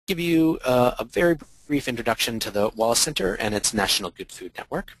give you a very brief introduction to the Wallace Center and its National Good Food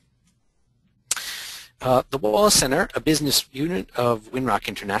Network. The Wallace Center, a business unit of Winrock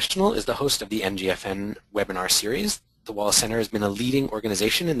International, is the host of the NGFN webinar series. The Wallace Center has been a leading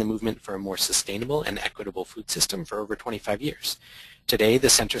organization in the movement for a more sustainable and equitable food system for over 25 years. Today, the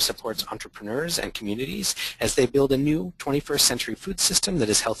center supports entrepreneurs and communities as they build a new 21st century food system that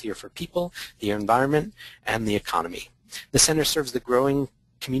is healthier for people, the environment, and the economy. The center serves the growing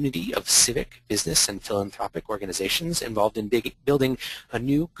community of civic, business, and philanthropic organizations involved in building a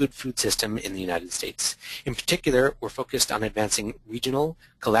new good food system in the United States. In particular, we're focused on advancing regional,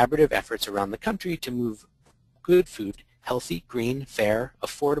 collaborative efforts around the country to move good food, healthy, green, fair,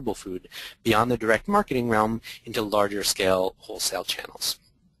 affordable food beyond the direct marketing realm into larger scale wholesale channels.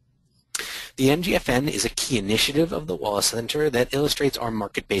 The NGFN is a key initiative of the Wallace Center that illustrates our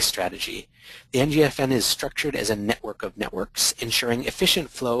market-based strategy. The NGFN is structured as a network of networks, ensuring efficient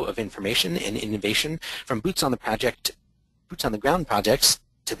flow of information and innovation from boots on the ground projects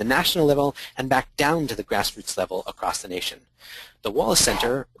to the national level and back down to the grassroots level across the nation. The Wallace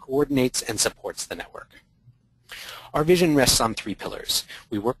Center coordinates and supports the network. Our vision rests on 3 pillars.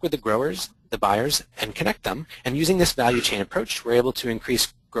 We work with the growers, the buyers, and connect them, and using this value chain approach, we're able to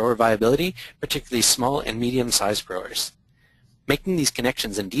increase grower viability, particularly small and medium-sized growers. Making these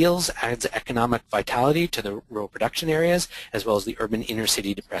connections and deals adds economic vitality to the rural production areas as well as the urban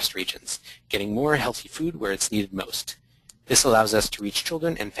inner-city depressed regions, getting more healthy food where it's needed most. This allows us to reach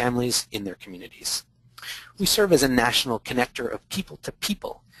children and families in their communities. We serve as a national connector of people to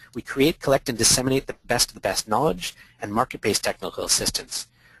people. We create, collect, and disseminate the best of the best knowledge and market-based technical assistance.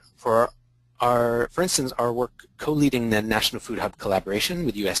 For instance, our work co-leading the National Food Hub collaboration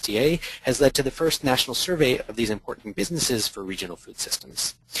with USDA has led to the first national survey of these important businesses for regional food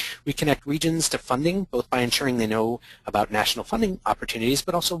systems. We connect regions to funding, both by ensuring they know about national funding opportunities,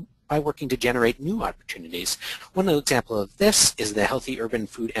 but also by working to generate new opportunities. One example of this is the Healthy Urban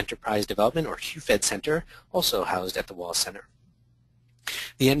Food Enterprise Development, or HUFED Center, also housed at the Wallace Center.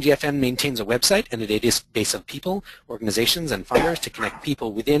 The NGFN maintains a website and a database of people, organizations, and farmers to connect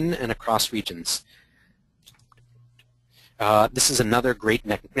people within and across regions. This is another great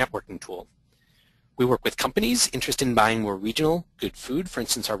networking tool. We work with companies interested in buying more regional good food. For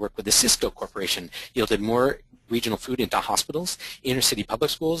instance, our work with the Cisco Corporation yielded more regional food into hospitals, inner-city public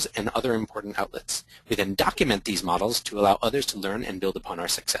schools, and other important outlets. We then document these models to allow others to learn and build upon our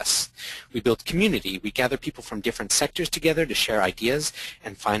success. We build community. We gather people from different sectors together to share ideas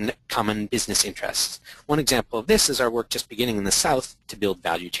and find common business interests. One example of this is our work just beginning in the South to build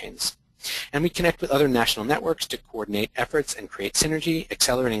value chains. And we connect with other national networks to coordinate efforts and create synergy,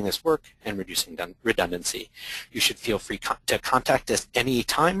 accelerating this work and reducing redundancy. You should feel free to contact us any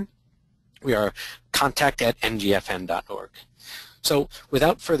time. We are contact@ngfn.org. So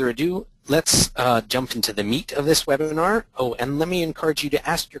without further ado, let's jump into the meat of this webinar. Oh, and let me encourage you to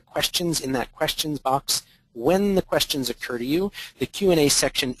ask your questions in that questions box when the questions occur to you. The Q&A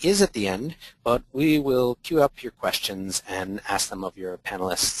section is at the end, but we will queue up your questions and ask them of your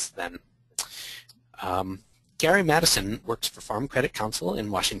panelists then. Gary Madison works for Farm Credit Council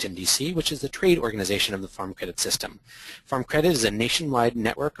in Washington, D.C., which is the trade organization of the Farm Credit System. Farm Credit is a nationwide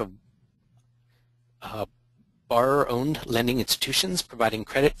network of borrower-owned lending institutions providing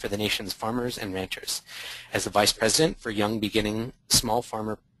credit for the nation's farmers and ranchers. As the Vice President for Young Beginning Small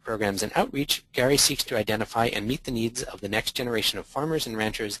Farmer Programs and Outreach, Gary seeks to identify and meet the needs of the next generation of farmers and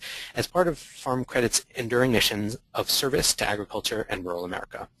ranchers as part of Farm Credit's enduring missions of service to agriculture and rural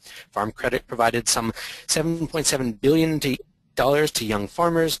America. Farm Credit provided some $7.7 billion to young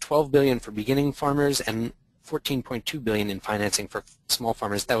farmers, $12 billion for beginning farmers, and $14.2 billion in financing for small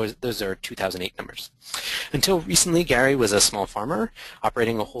farmers. Those are 2008 numbers. Until recently, Gary was a small farmer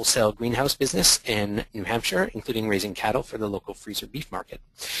operating a wholesale greenhouse business in New Hampshire, including raising cattle for the local freezer beef market.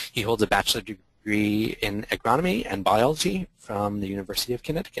 He holds a bachelor's degree in agronomy and biology from the University of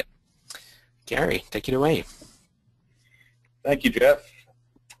Connecticut. Gary, take it away. Thank you, Jeff.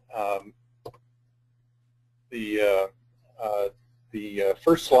 The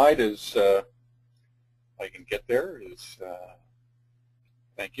first slide is I can get there is,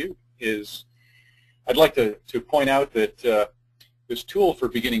 thank you, is I'd like to point out that this tool for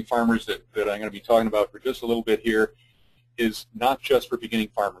beginning farmers that I'm going to be talking about for just a little bit here is not just for beginning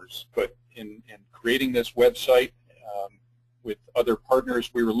farmers, but in creating this website with other partners,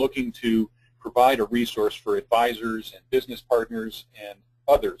 we were looking to provide a resource for advisors and business partners and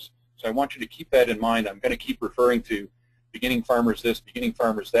others. So I want you to keep that in mind. I'm going to keep referring to beginning farmers this, beginning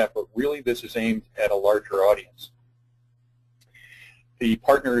farmers that, but really this is aimed at a larger audience. The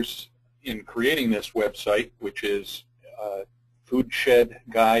partners in creating this website, which is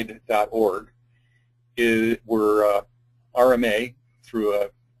foodshedguide.org. We're RMA through a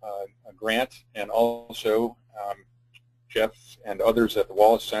grant, and also Jeff and others at the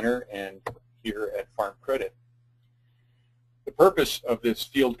Wallace Center and here at Farm Credit. The purpose of this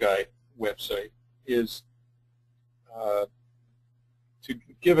field guide website is to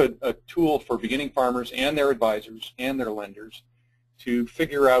give a tool for beginning farmers and their advisors and their lenders to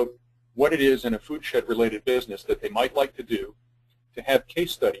figure out what it is in a food shed related business that they might like to do, to have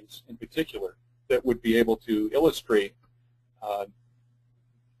case studies in particular that would be able to illustrate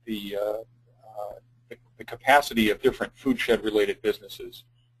the capacity of different food shed related businesses,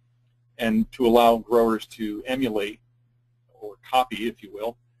 and to allow growers to emulate or copy, if you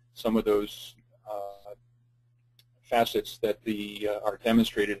will, some of those facets that are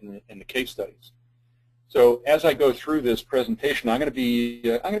demonstrated in the case studies. So as I go through this presentation, I'm going to be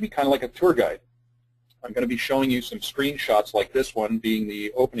kind of like a tour guide. I'm going to be showing you some screenshots, like this one being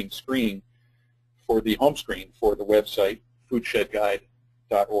the opening screen for the home screen for the website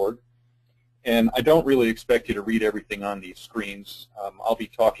foodshedguide.org. And I don't really expect you to read everything on these screens. I'll be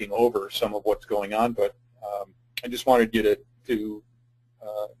talking over some of what's going on, but I just wanted you to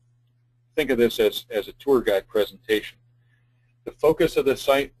think of this as a tour guide presentation. The focus of the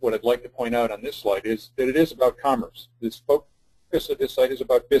site, what I'd like to point out on this slide, is that it is about commerce. This focus of this site is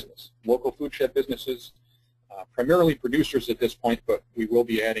about business, local food shed businesses, primarily producers at this point, but we will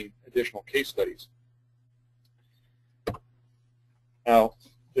be adding additional case studies. Now,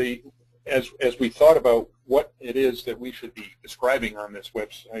 as we thought about what it is that we should be describing on this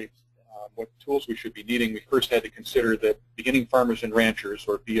website, what tools we should be needing, we first had to consider that beginning farmers and ranchers,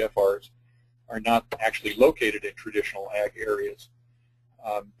 or BFRs, are not actually located in traditional ag areas.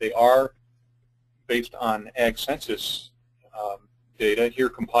 They are based on ag census data, here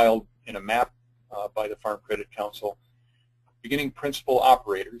compiled in a map by the Farm Credit Council. Beginning principal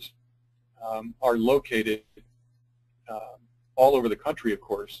operators are located all over the country, of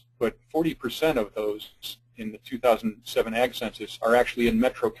course, but 40% of those in the 2007 ag census are actually in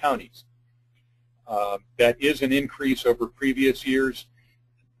metro counties. That is an increase over previous years.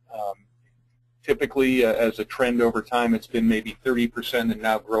 Typically, as a trend over time, it's been maybe 30% and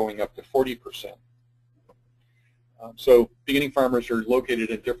now growing up to 40%. So beginning farmers are located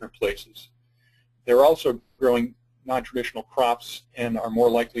in different places. They're also growing non-traditional crops and are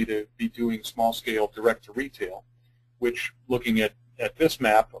more likely to be doing small-scale direct-to-retail, which, looking at this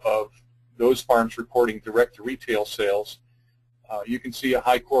map of those farms reporting direct-to-retail sales, you can see a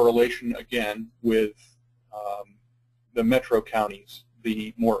high correlation, again, with the metro counties,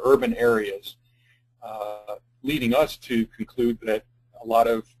 the more urban areas, leading us to conclude that a lot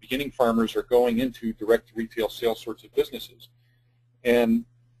of beginning farmers are going into direct-to-retail sales sorts of businesses. And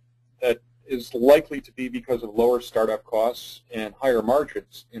that is likely to be because of lower startup costs and higher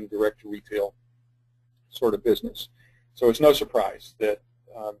margins in direct-to-retail sort of business. So it's no surprise that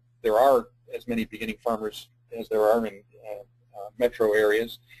there are as many beginning farmers as there are in metro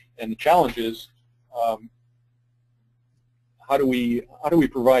areas. And the challenge is, how do we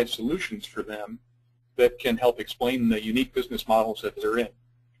provide solutions for them that can help explain the unique business models that they're in?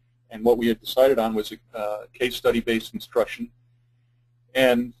 And what we had decided on was a case study-based instruction,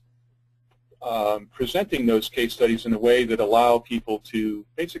 and presenting those case studies in a way that allow people to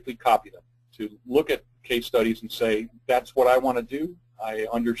basically copy them, to look at case studies and say, that's what I want to do. I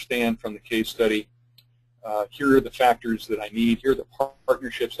understand from the case study, here are the factors that I need, here are the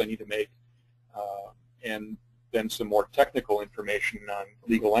partnerships I need to make, and then some more technical information on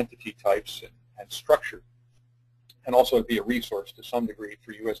legal entity types and structure, and also be a resource to some degree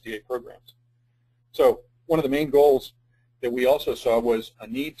for USDA programs. So one of the main goals that we also saw was a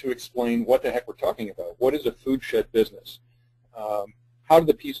need to explain what the heck we're talking about. What is a food shed business? How do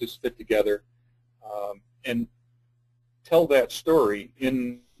the pieces fit together? And tell that story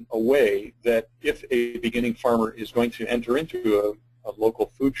in a way that if a beginning farmer is going to enter into a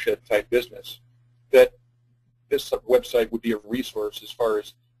local food shed type business, that this website would be a resource as far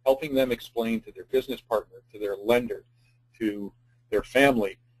as helping them explain to their business partner, to their lender, to their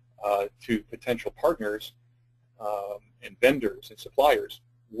family, to potential partners and vendors and suppliers,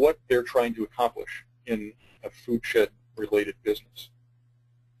 what they're trying to accomplish in a food shed related business.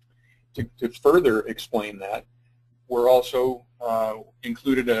 To further explain that, we're also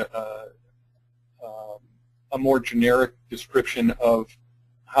included a more generic description of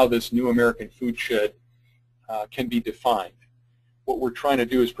how this new American food shed can be defined. What we're trying to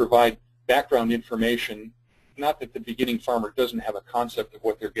do is provide background information, not that the beginning farmer doesn't have a concept of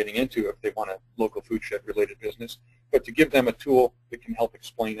what they're getting into if they want a local food shed related business, but to give them a tool that can help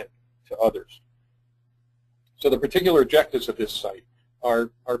explain it to others. So the particular objectives of this site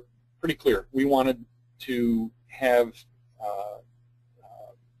are pretty clear. We wanted to have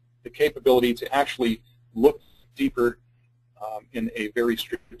the capability to actually look deeper in a very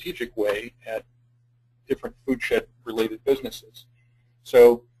strategic way at different food shed related businesses.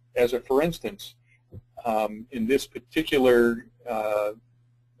 So as a for instance, in this particular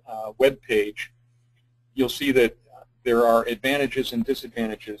web page, you'll see that there are advantages and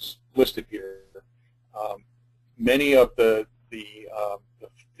disadvantages listed here. Many of the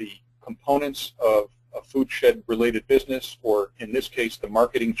components of a food shed related business, or in this case the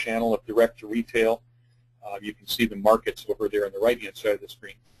marketing channel of direct to retail, you can see the markets over there on the right hand side of the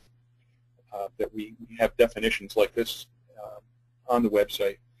screen, that we have definitions like this on the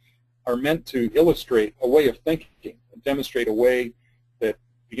website, are meant to illustrate a way of thinking and demonstrate a way that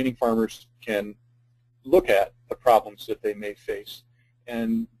beginning farmers can look at the problems that they may face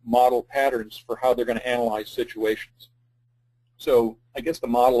and model patterns for how they're going to analyze situations. So I guess the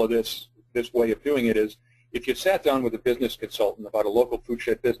model of this way of doing it is, if you sat down with a business consultant about a local food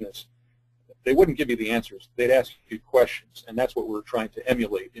shed business, they wouldn't give you the answers. They'd ask you questions, and that's what we're trying to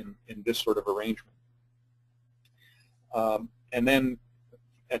emulate in this sort of arrangement. And then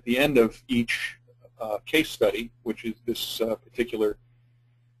at the end of each case study, which is this particular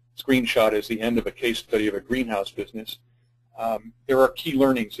screenshot is the end of a case study of a greenhouse business, there are key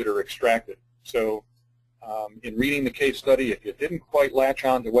learnings that are extracted. So in reading the case study, if you didn't quite latch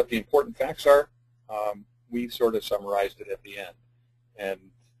on to what the important facts are, we sort of summarized it at the end, and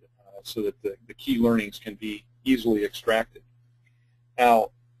so that the key learnings can be easily extracted.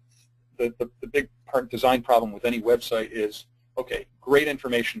 Now, the big design problem with any website is, okay, great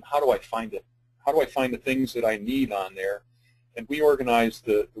information, how do I find it? How do I find the things that I need on there? And we organize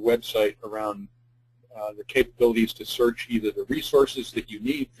the website around the capabilities to search either the resources that you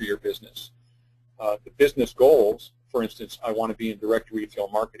need for your business, the business goals. For instance, I want to be in direct retail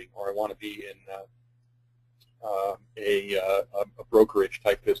marketing, or I want to be in a brokerage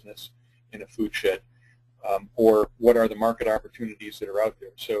type business in a food shed, or what are the market opportunities that are out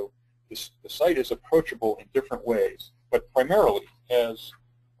there. So the site is approachable in different ways, but primarily as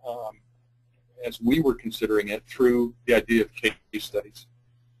we were considering it through the idea of case studies.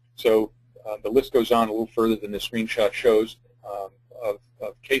 So the list goes on a little further than the screenshot shows of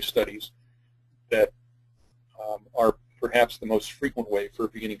case studies that are perhaps the most frequent way for a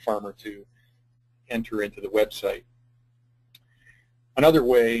beginning farmer to enter into the website. Another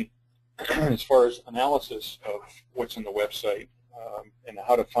way, as far as analysis of what's in the website and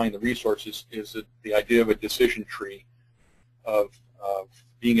how to find the resources, is the idea of a decision tree of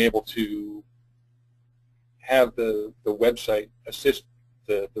being able to have the website assist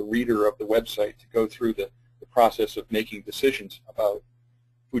the reader of the website to go through the process of making decisions about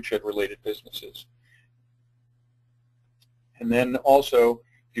food shed related businesses. And then also,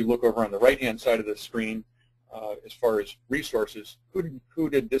 if you look over on the right hand side of the screen, as far as resources, who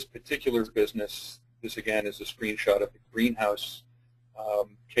did this particular business, this again is a screenshot of the greenhouse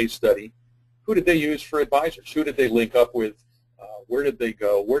case study, who did they use for advisors? Who did they link up with? Where did they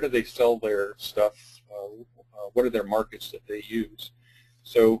go? Where do they sell their stuff? What are their markets that they use?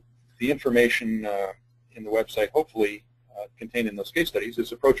 So the information in the website, hopefully contained in those case studies,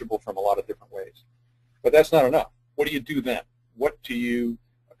 is approachable from a lot of different ways. But that's not enough. What do you do then? What do you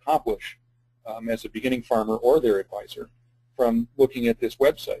accomplish as a beginning farmer or their advisor from looking at this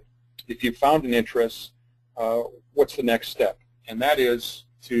website? If you found an interest, what's the next step? And that is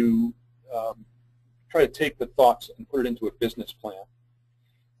to try to take the thoughts and put it into a business plan.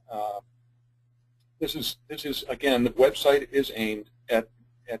 This is again, the website is aimed at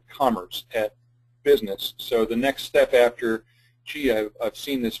commerce, at business. So the next step after, gee, I've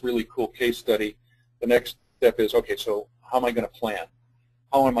seen this really cool case study, the next step is, okay, so how am I going to plan?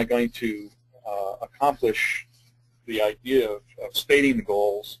 How am I going to accomplish the idea of stating the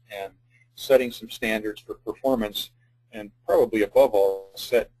goals and setting some standards for performance, and probably above all,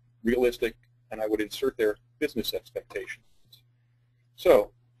 set realistic, and I would insert there, business expectations.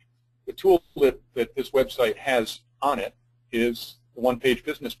 So the tool that this website has on it is the one-page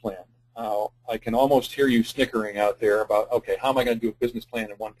business plan. I can almost hear you snickering out there about, okay, how am I going to do a business plan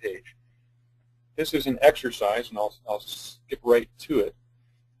in one page? This is an exercise, and I'll skip right to it.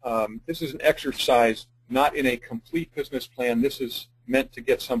 This is an exercise not in a complete business plan. This is meant to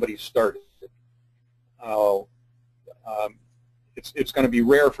get somebody started. It's going to be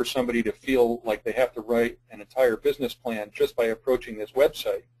rare for somebody to feel like they have to write an entire business plan just by approaching this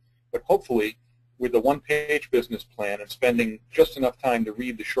website. But hopefully, with the one-page business plan and spending just enough time to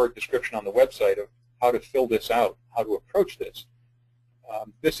read the short description on the website of how to fill this out, how to approach this,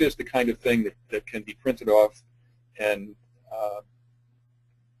 this is the kind of thing that can be printed off and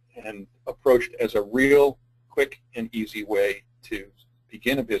approached as a real quick and easy way to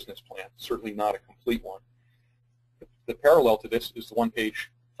begin a business plan, certainly not a complete one. The parallel to this is the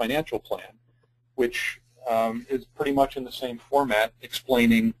one-page financial plan, which is pretty much in the same format,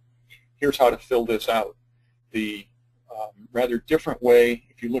 explaining here's how to fill this out. The rather different way,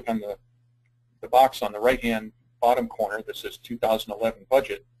 if you look on the box on the right-hand bottom corner that says 2011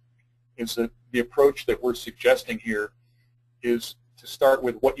 budget, is that the approach that we're suggesting here is to start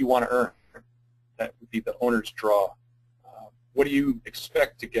with what you want to earn. That would be the owner's draw. What do you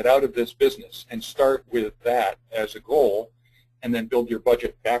expect to get out of this business? And start with that as a goal, and then build your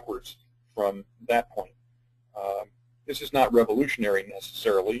budget backwards from that point. This is not revolutionary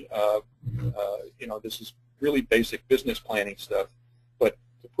necessarily. This is really basic business planning stuff. But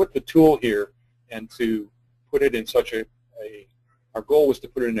to put the tool here and to put it in such our goal was to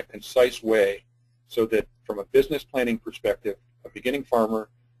put it in a concise way so that from a business planning perspective, a beginning farmer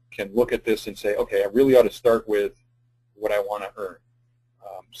can look at this and say, okay, I really ought to start with what I want to earn,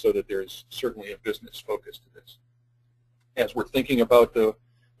 so that there's certainly a business focus to this. As we're thinking about the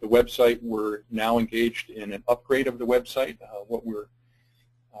website, we're now engaged in an upgrade of the website, what we're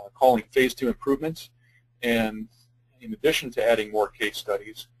calling phase 2 improvements. And in addition to adding more case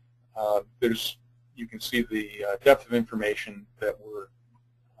studies, you can see the depth of information that we're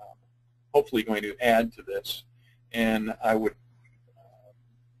hopefully going to add to this. And I would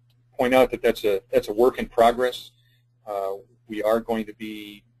point out that that's a work in progress. We are going to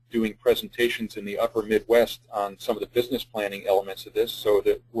be doing presentations in the upper Midwest on some of the business planning elements of this, so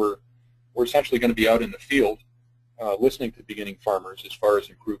that we're essentially going to be out in the field listening to beginning farmers as far as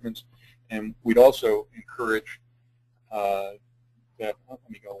improvements. And we'd also encourage let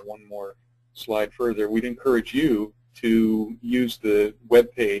me go one more slide further. We'd encourage you to use the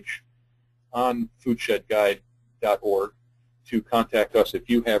web page on foodshedguide.org to contact us if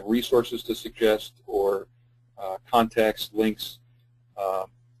you have resources to suggest or contacts, links.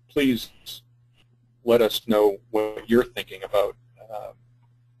 Please let us know what you're thinking about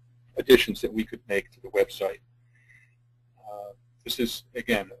additions that we could make to the website. This is,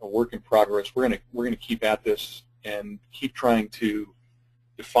 again, a work in progress. We're going to keep at this and keep trying to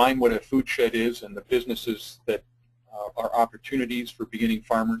define what a food shed is and the businesses that are opportunities for beginning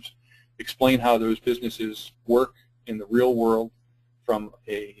farmers, explain how those businesses work in the real world from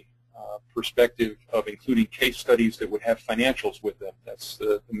a perspective of including case studies that would have financials with them. That's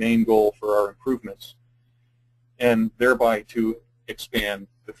the main goal for our improvements, and thereby to expand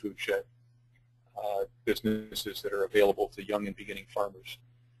the food shed businesses that are available to young and beginning farmers.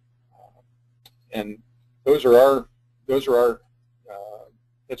 And that's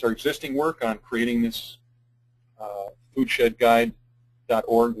our existing work on creating this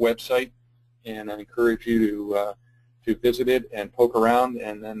foodshedguide.org website, and I encourage you to visit it and poke around,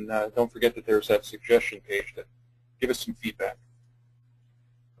 and then don't forget that there's that suggestion page to give us some feedback.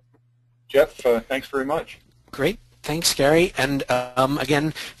 Jeff, thanks very much. Great. Thanks, Gary. And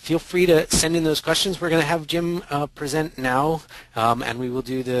again, feel free to send in those questions. We're going to have Jim present now, and we will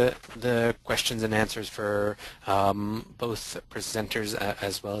do the questions and answers for both presenters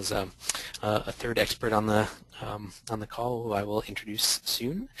as well as a third expert on the call, who I will introduce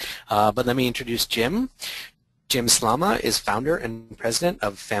soon. But let me introduce Jim. Jim Slama is founder and president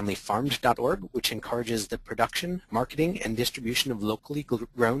of FamilyFarmed.org, which encourages the production, marketing, and distribution of locally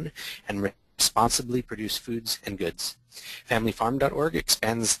grown and responsibly produced foods and goods. FamilyFarm.org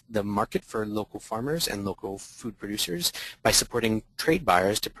expands the market for local farmers and local food producers by supporting trade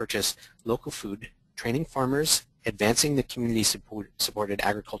buyers to purchase local food, training farmers, advancing the community-supported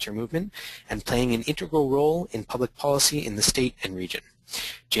agriculture movement, and playing an integral role in public policy in the state and region.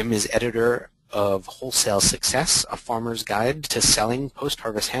 Jim is editor of Wholesale Success, a farmer's guide to selling,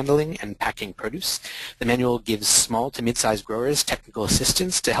 post-harvest handling, and packing produce. The manual gives small to mid-sized growers technical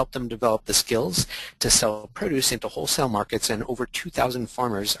assistance to help them develop the skills to sell produce into wholesale markets, and over 2,000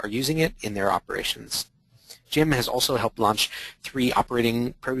 farmers are using it in their operations. Jim has also helped launch 3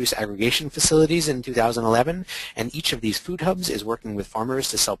 operating produce aggregation facilities in 2011, and each of these food hubs is working with farmers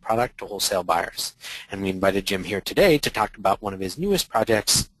to sell product to wholesale buyers. And we invited Jim here today to talk about one of his newest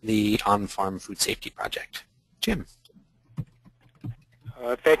projects, the On-Farm Food Safety Project. Jim.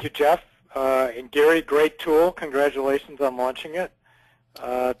 Thank you, Jeff. And Gary, great tool. Congratulations on launching it.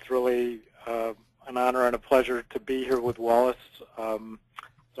 It's really an honor and a pleasure to be here with Wallace.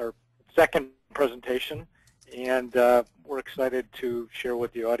 It's our second presentation, and we're excited to share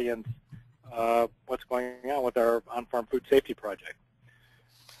with the audience what's going on with our on-farm food safety project.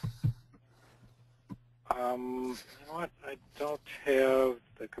 You know what? I don't have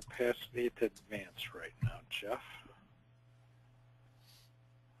the capacity to advance right now, Jeff.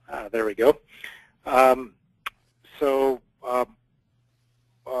 There we go.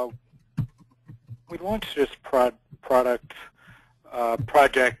 We launched this project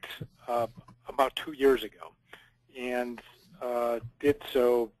about 2 years ago, and did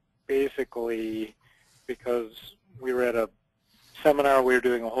so basically because we were at a seminar. We were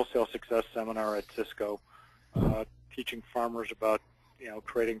doing a wholesale success seminar at Cisco, teaching farmers about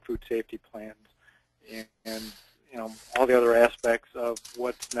creating food safety plans and all the other aspects of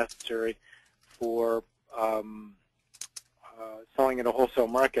what's necessary for selling into wholesale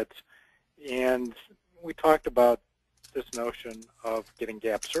markets. And we talked about this notion of getting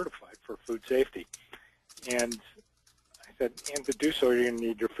GAP certified for food safety. And I said, and to do so, you're going to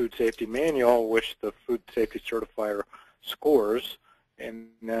need your food safety manual, which the food safety certifier scores, and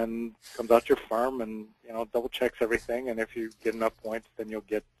then comes out to your farm and double checks everything. And if you get enough points, then you'll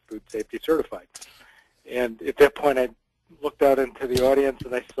get food safety certified. And at that point, I looked out into the audience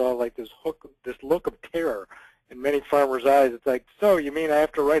and I saw like this look of terror in many farmers' eyes. It's like, so you mean I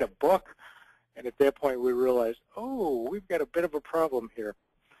have to write a book? And at that point, we realized, oh, we've got a bit of a problem here.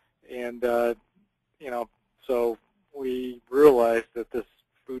 And so we realized that this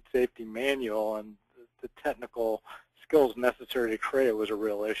food safety manual and the technical skills necessary to create it was a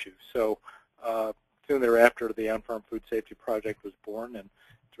real issue. So soon thereafter, the On-Farm Food Safety Project was born, and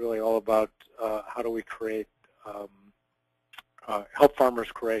it's really all about how do we create, help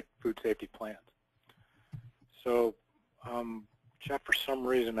farmers create food safety plans. So, Jeff, for some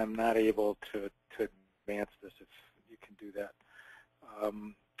reason, I'm not able to advance this, if you can do that.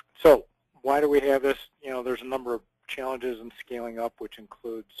 So why do we have this? There's a number of challenges in scaling up, which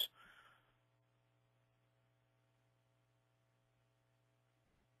includes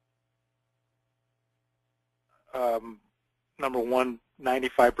number one,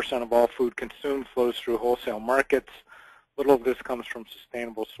 95% of all food consumed flows through wholesale markets. Little of this comes from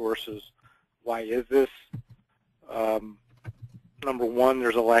sustainable sources. Why is this? Number one,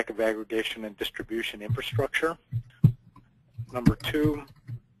 there's a lack of aggregation and distribution infrastructure. Number two,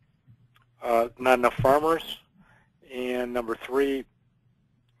 not enough farmers. And number three,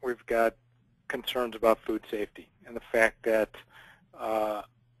 we've got concerns about food safety and the fact that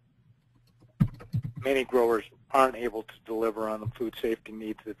many growers aren't able to deliver on the food safety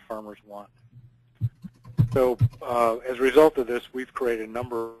needs that farmers want. So as a result of this, we've created a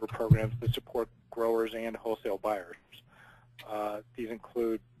number of programs that support growers and wholesale buyers. These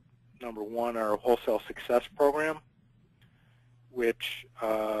include, number one, our Wholesale Success Program, which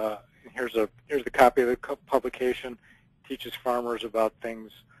here's the copy of the publication. Teaches farmers about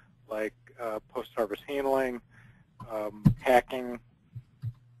things like post-harvest handling, packing,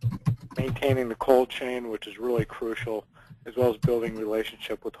 maintaining the cold chain, which is really crucial, as well as building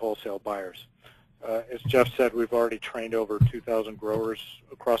relationship with wholesale buyers. As Jeff said, we've already trained over 2,000 growers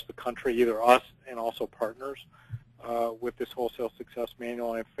across the country, either us and also partners, with this Wholesale Success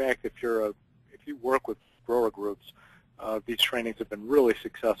Manual. And in fact, if you work with grower groups, these trainings have been really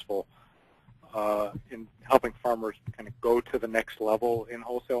successful in helping farmers kind of go to the next level in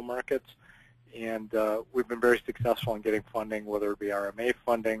wholesale markets. And we've been very successful in getting funding, whether it be RMA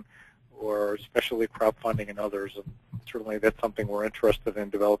funding or specialty crop funding and others. And certainly that's something we're interested in,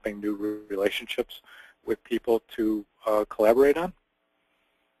 developing new relationships with people to collaborate on.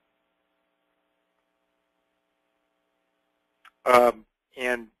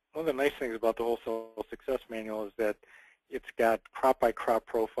 And one of the nice things about the Wholesale Success Manual is that it's got crop-by-crop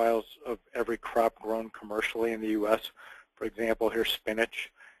profiles of every crop grown commercially in the U.S. For example, here's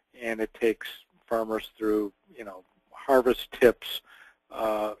spinach, and it takes farmers through, harvest tips,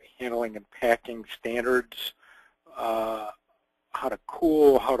 handling and packing standards, how to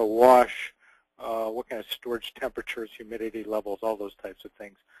cool, how to wash, what kind of storage temperatures, humidity levels, all those types of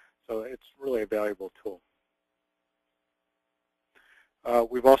things. So it's really a valuable tool.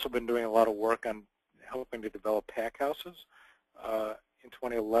 We've also been doing a lot of work on helping to develop pack houses. In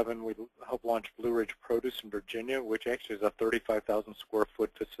 2011, we helped launch Blue Ridge Produce in Virginia, which actually is a 35,000 square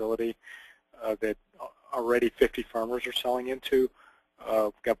foot facility that already 50 farmers are selling into.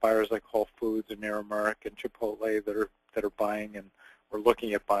 We've got buyers like Whole Foods and Aramark and Chipotle that are buying and we're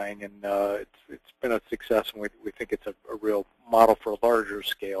looking at buying, and it's been a success, and we think it's a real model for a larger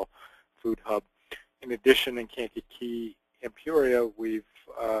scale food hub. In addition, in Kankakee and Peoria, we've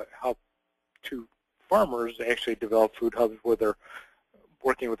helped two farmers actually develop food hubs where they're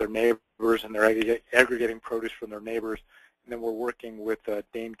working with their neighbors and they're aggregating produce from their neighbors. And then we're working with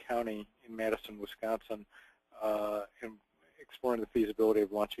Dane County in Madison, Wisconsin, and exploring the feasibility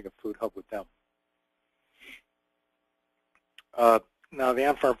of launching a food hub with them. Now, the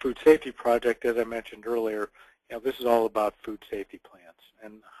On-Farm Food Safety Project, as I mentioned earlier, this is all about food safety plans.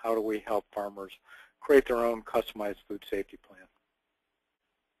 and how do we help farmers create their own customized food safety plan.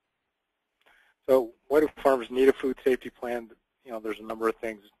 So why do farmers need a food safety plan? There's a number of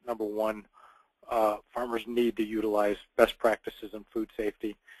things. Number one, farmers need to utilize best practices in food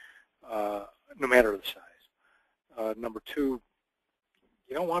safety, no matter the size. Number two,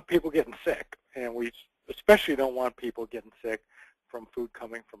 you don't want people getting sick, and we especially don't want people getting sick from food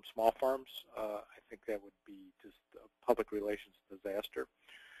coming from small farms. I think that would be just a public relations disaster.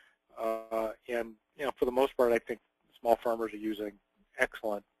 And for the most part, I think small farmers are using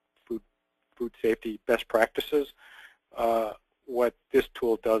excellent food safety best practices. What this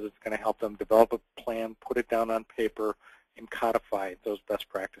tool does is it's going to help them develop a plan, put it down on paper, and codify those best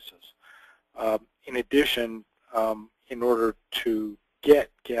practices. In addition, in order to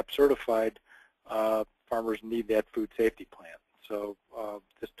get GAP certified, farmers need that food safety plan. So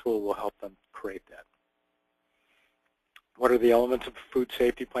this tool will help them create that. What are the elements of a food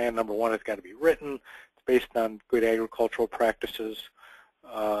safety plan? Number one, it's got to be written. It's based on good agricultural practices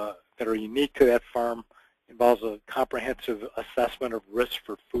that are unique to that farm. Involves a comprehensive assessment of risks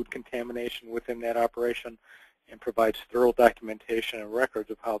for food contamination within that operation, and provides thorough documentation and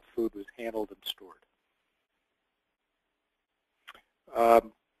records of how the food was handled and stored.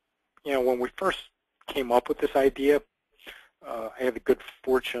 When we first came up with this idea, I had the good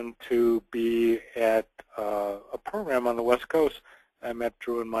fortune to be at a program on the West Coast. I met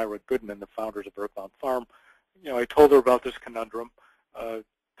Drew and Myra Goodman, the founders of Earthbound Farm. I told her about this conundrum,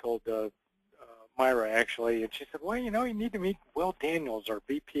 told Myra actually, and she said, well, you need to meet Will Daniels, our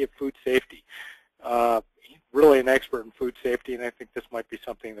VP of Food Safety. He's really an expert in food safety, and I think this might be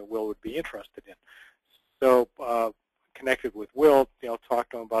something that Will would be interested in. So connected with Will,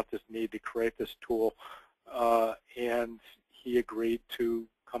 talked to him about this need to create this tool, and he agreed to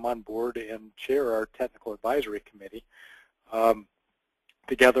come on board and chair our technical advisory committee.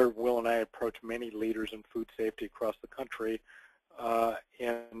 Together, Will and I approached many leaders in food safety across the country,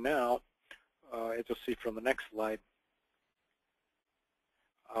 and now, as you'll see from the next slide,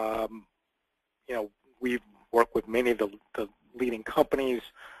 we've worked with many of the leading companies,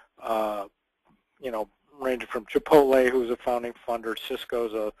 ranging from Chipotle, who's a founding funder,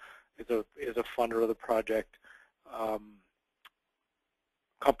 Cisco is a funder of the project,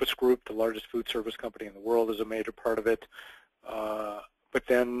 Compass Group, the largest food service company in the world, is a major part of it. But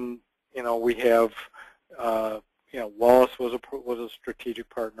then, we have, Wallace was a strategic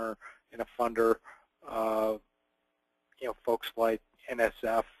partner and a funder. Folks like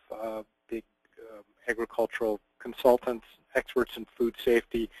NSF, big agricultural consultants, experts in food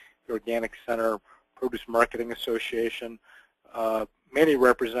safety, the Organic Center, Produce Marketing Association, many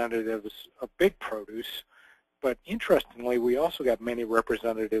representatives of big produce. But interestingly, we also got many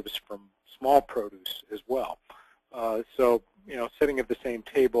representatives from small produce as well. So, sitting at the same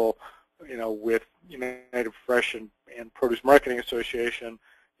table, with United Fresh and Produce Marketing Association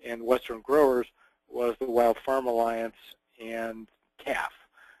and Western Growers was the Wild Farm Alliance and CAF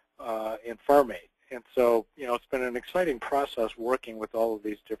and Farm Aid. And so, it's been an exciting process working with all of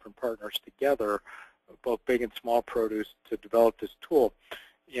these different partners together, both big and small produce, to develop this tool.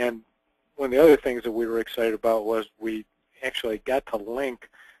 And one of the other things that we were excited about was we actually got to link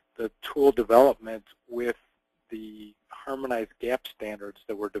the tool development with the harmonized GAP standards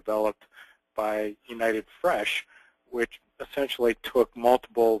that were developed by United Fresh, which essentially took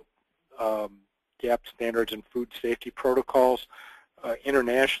multiple GAP standards and food safety protocols,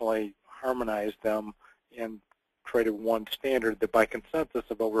 internationally harmonized them, and created one standard that by consensus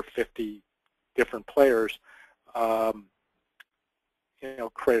of over 50 different players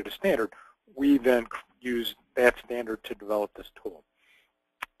created a standard. We then used that standard to develop this tool.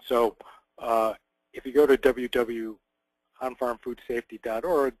 So if you go to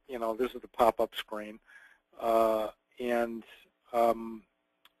www.onfarmfoodsafety.org, this is the pop-up screen, and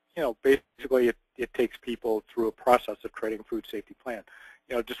basically it takes people through a process of creating a food safety plan.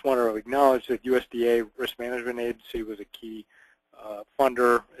 Just want to acknowledge that USDA Risk Management Agency was a key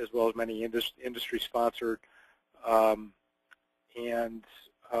funder, as well as many industry-sponsored.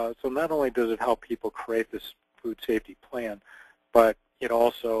 So not only does it help people create this food safety plan, but it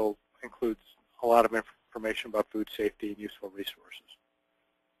also includes a lot of information about food safety and useful resources.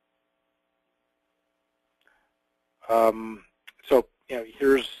 So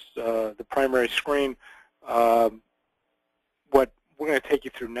here's the primary screen. What we're going to take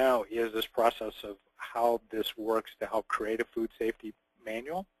you through now is this process of how this works to help create a food safety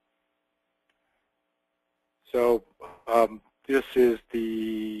manual. So this is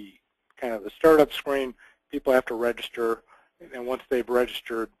the kind of the startup screen. People have to register, and once they've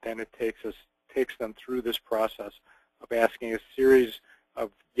registered, then it takes them through this process of asking a series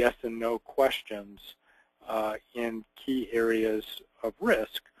of yes and no questions in key areas of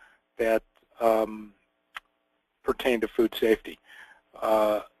risk that pertain to food safety.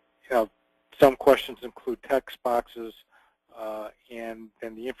 Some questions include text boxes, and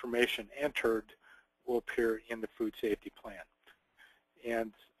then the information entered will appear in the food safety plan.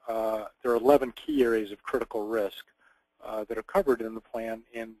 And there are 11 key areas of critical risk that are covered in the plan,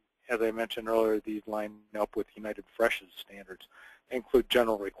 and as I mentioned earlier, these line up with United Fresh's standards. They include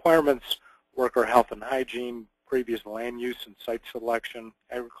general requirements, worker health and hygiene, previous land use and site selection,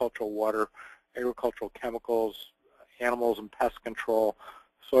 agricultural water, agricultural chemicals, animals and pest control,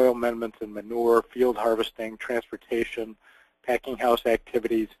 soil amendments and manure, field harvesting, transportation, packing house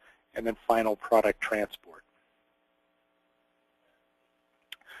activities, and then final product transport.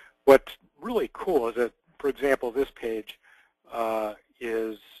 What's really cool is that, for example, this page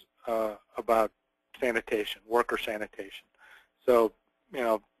is about sanitation, worker sanitation. So,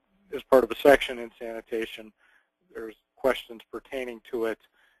 as part of a section in sanitation, there's questions pertaining to it,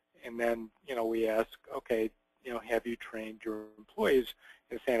 and then, we ask, okay, have you trained your employees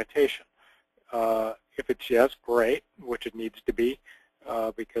in sanitation? If it's yes, great, which it needs to be,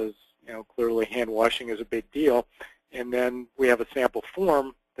 because, clearly hand washing is a big deal. And then we have a sample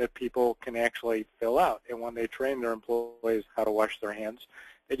form that people can actually fill out. And when they train their employees how to wash their hands,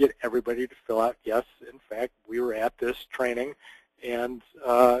 they get everybody to fill out, yes, in fact, we were at this training, and,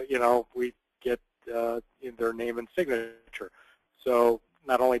 we get their name and signature. So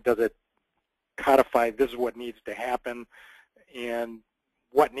not only does it codify this is what needs to happen and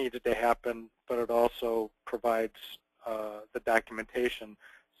what needs to happen, but it also provides the documentation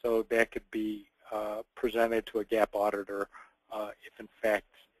so that could be presented to a gap auditor if, in fact,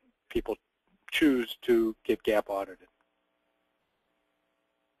 people choose to get gap audited.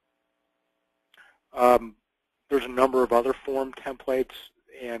 There's a number of other form templates,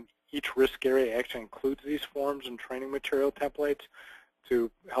 and each risk area actually includes these forms and training material templates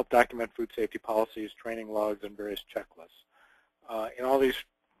to help document food safety policies, training logs, and various checklists. And all these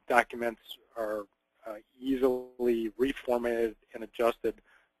documents are easily reformatted and adjusted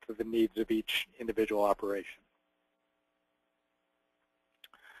to the needs of each individual operation.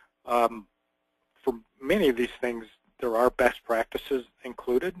 For many of these things, there are best practices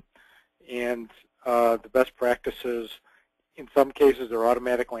included, and the best practices, in some cases, are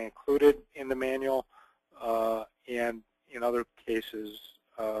automatically included in the manual, and in other cases,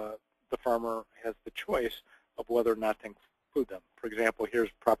 the farmer has the choice of whether or not to include them. For example, here's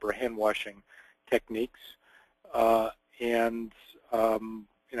proper hand washing techniques, and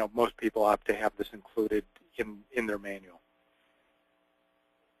most people opt to have this included in their manual.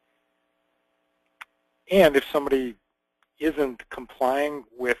 And if somebody isn't complying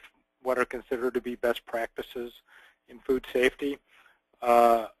with what are considered to be best practices in food safety,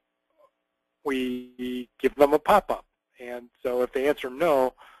 we give them a pop-up. And so if they answer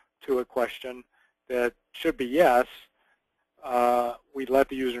no to a question that should be yes, we let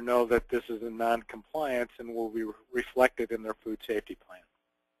the user know that this is a non-compliance and will be reflected in their food safety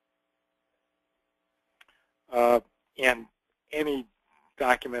plan. And any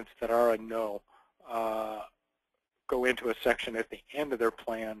documents that are a no go into a section at the end of their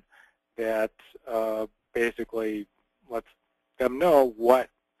plan that basically lets them know what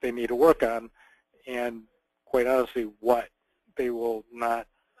they need to work on, and quite honestly, what they will not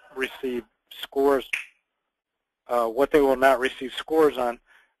receive scores, on,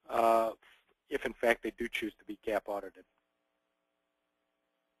 if in fact they do choose to be gap audited.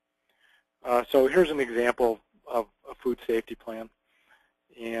 So here's an example of a food safety plan,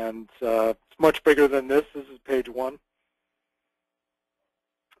 and it's much bigger than this. This is page 1.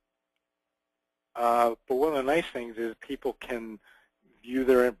 But one of the nice things is people can view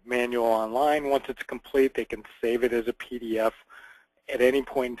their manual online. Once it's complete, they can save it as a PDF. At any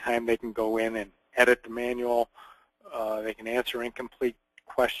point in time, they can go in and edit the manual. They can answer incomplete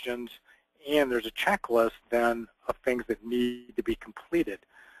questions. And there's a checklist then of things that need to be completed.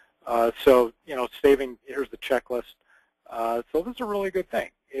 So, saving, here's the checklist. So this is a really good thing.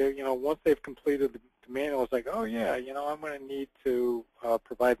 Once they've completed the manual, it's like, oh yeah, I'm going to need to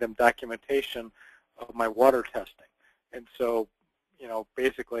provide them documentation of my water testing. And so,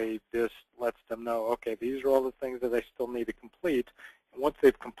 basically this lets them know, okay, these are all the things that I still need to complete. And once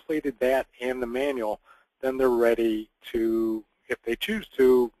they've completed that and the manual, then they're ready to, if they choose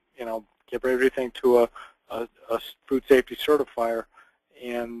to, give everything to a food safety certifier,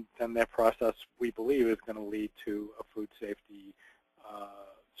 and then that process, we believe, is going to lead to a food safety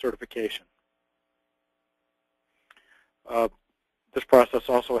certification. This process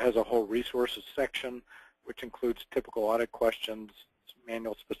also has a whole resources section, which includes typical audit questions,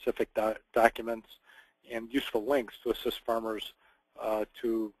 manual-specific documents and useful links to assist farmers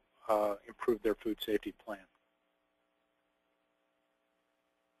to improve their food safety plan.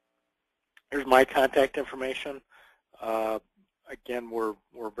 Here's my contact information. Again, we're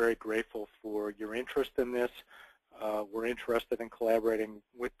very grateful for your interest in this. We're interested in collaborating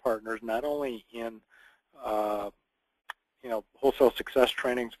with partners, not only in wholesale success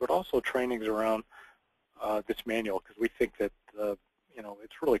trainings, but also trainings around this manual, because we think that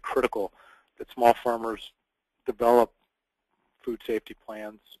it's really critical that small farmers develop food safety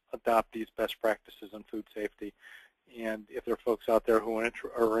plans, adopt these best practices in food safety. And if there are folks out there who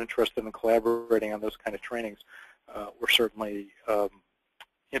are interested in collaborating on those kind of trainings, we're certainly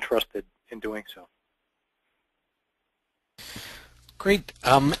interested in doing so. Great.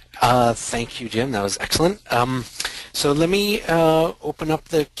 Thank you, Jim. That was excellent. So let me open up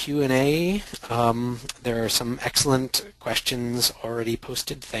the Q&A. There are some excellent questions already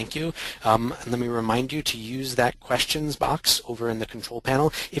posted. Thank you. And let me remind you to use that questions box over in the control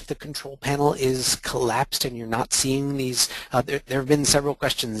panel. If the control panel is collapsed and you're not seeing these, there have been several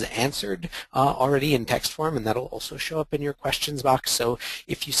questions answered already in text form, and that'll also show up in your questions box. So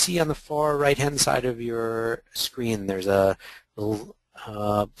if you see on the far right-hand side of your screen, there's a little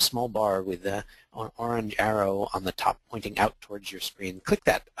small bar with an orange arrow on the top pointing out towards your screen. Click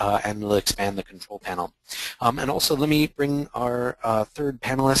that and it'll expand the control panel. And also let me bring our third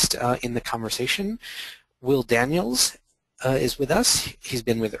panelist in the conversation. Will Daniels is with us. He's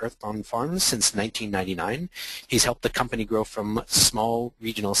been with Earthbound Farms since 1999. He's helped the company grow from small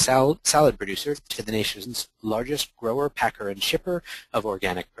regional salad producer to the nation's largest grower, packer, and shipper of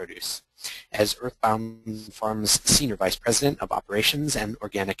organic produce. As Earthbound Farms Senior Vice President of Operations and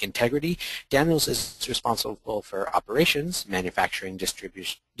Organic Integrity, Daniels is responsible for operations, manufacturing,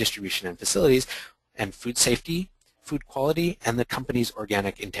 distribution and facilities, and food safety, food quality, and the company's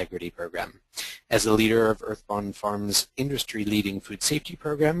organic integrity program. As the leader of Earthbound Farms' industry-leading food safety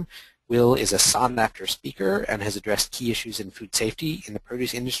program, Will is a sought-after speaker and has addressed key issues in food safety in the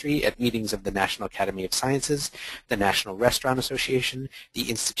produce industry at meetings of the National Academy of Sciences, the National Restaurant Association, the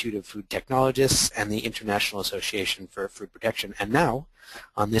Institute of Food Technologists, and the International Association for Food Protection, and now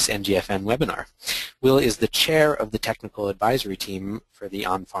on this NGFN webinar. Will is the chair of the technical advisory team for the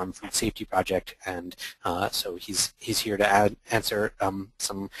On-Farm Food Safety Project, and so he's here to answer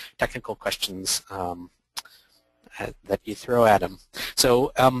some technical questions that you throw at him.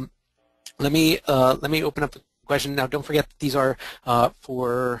 So let me open up the question. Now, don't forget that these are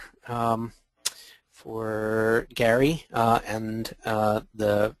for Gary and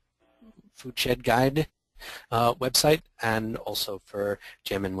the Food Shed Guide website, and also for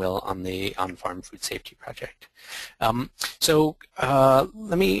Jim and Will on the On-Farm Food Safety Project.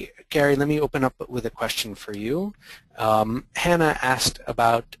 Gary, let me open up with a question for you. Hannah asked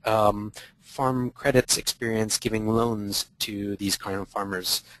about Farm Credit's experience giving loans to these kind of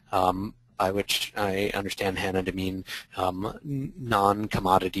farmers, by which I understand Hannah to mean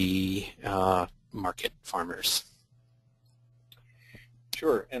non-commodity market farmers.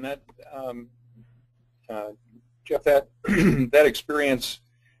 Sure, and that Jeff, that that experience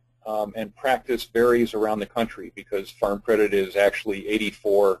and practice varies around the country, because Farm Credit is actually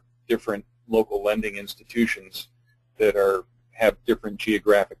 84 different local lending institutions that have different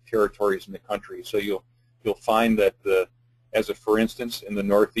geographic territories in the country. So you'll find that for instance, in the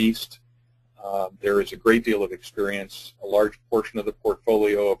Northeast, there is a great deal of experience. A large portion of the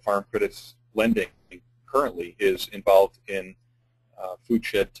portfolio of Farm Credit's lending currently is involved in food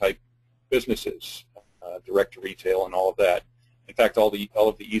shed type businesses, direct to retail and all of that. In fact, all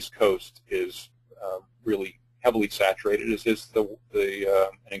of the East Coast is really heavily saturated, as is an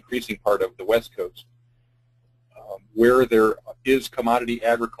increasing part of the West Coast. Where there is commodity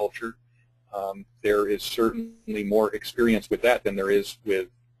agriculture, there is certainly more experience with that than there is with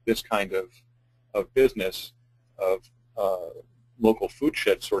this kind of business, of local food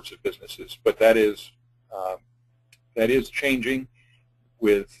shed sorts of businesses. But that is changing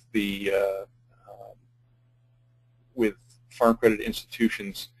with with Farm Credit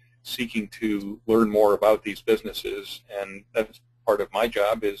institutions seeking to learn more about these businesses, and that's part of my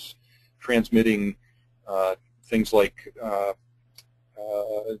job, is transmitting things like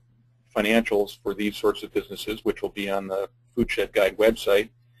financials for these sorts of businesses, which will be on the Food Shed Guide website,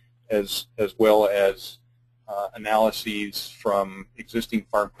 as well as analyses from existing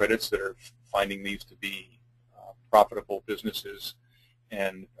farm credits that are finding these to be profitable businesses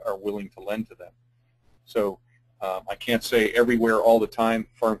and are willing to lend to them. So I can't say everywhere all the time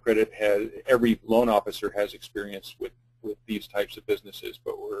Farm Credit every loan officer has experience with these types of businesses,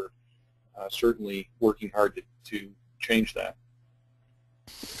 but we're certainly working hard to change that.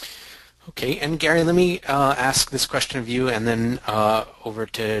 Okay, and Gary, let me ask this question of you, and then over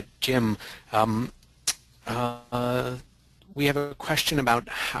to Jim. Uh, we have a question about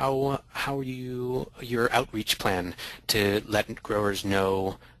how your outreach plan to let growers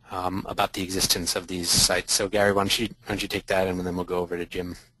know about the existence of these sites. So Gary, why don't you take that, and then we'll go over to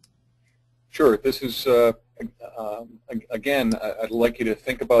Jim. Sure. This is, again, I'd like you to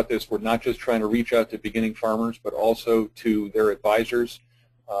think about this. We're not just trying to reach out to beginning farmers, but also to their advisors,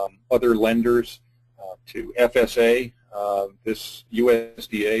 other lenders, to FSA. This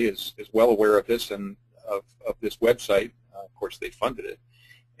USDA is well aware of this and of this website. Of course, they funded it.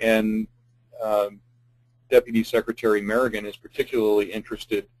 And Deputy Secretary Merrigan is particularly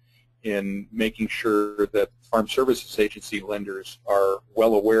interested in making sure that Farm Services Agency lenders are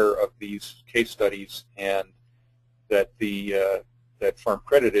well aware of these case studies, and that that Farm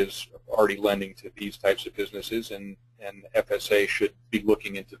Credit is already lending to these types of businesses, and FSA should be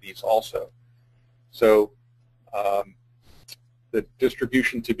looking into these also. So the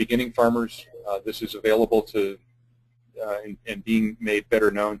distribution to beginning farmers, this is available to and being made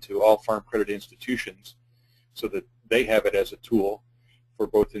better known to all Farm Credit institutions so that they have it as a tool for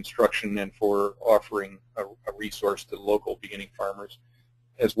both instruction and for offering a resource to local beginning farmers,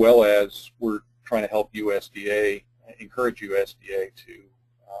 as well as we're trying to help USDA, encourage USDA to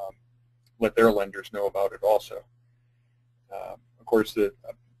let their lenders know about it also. Of course,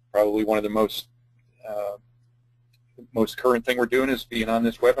 probably one of the most current thing we're doing is being on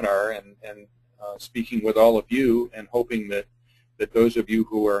this webinar and speaking with all of you, and hoping that those of you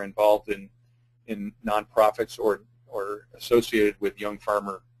who are involved in nonprofits or associated with young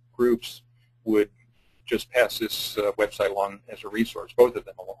farmer groups would just pass this website along as a resource, both of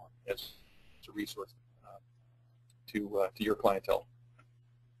them along as a resource to your clientele.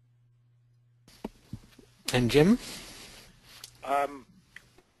 And Jim?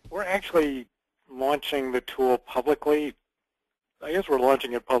 We're actually launching the tool publicly. I guess we're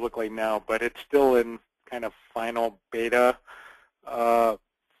launching it publicly now, but it's still in kind of final beta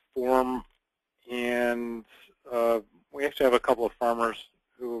form, and we actually have a couple of farmers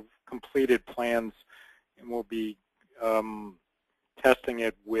who've completed plans, and we'll be testing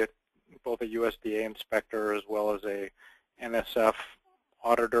it with both a USDA inspector as well as a NSF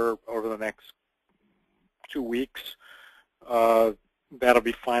auditor over the next 2 weeks. That'll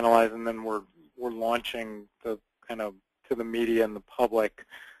be finalized, and then we're launching the kind of to the media and the public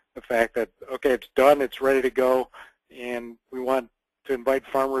the fact that, okay, it's done, it's ready to go, and we want to invite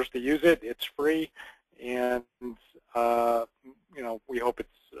farmers to use it. It's free, and you know, we hope it's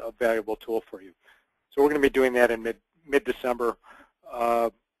a valuable tool for you. So we're going to be doing that in mid-December.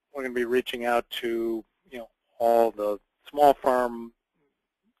 We're going to be reaching out to, you know, all the small farm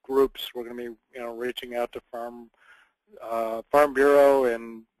groups. We're going to be, you know, reaching out to Farm Bureau,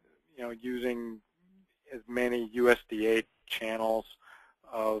 and, you know, using as many USDA channels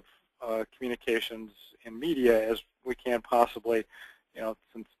of communications and media as we can possibly, you know,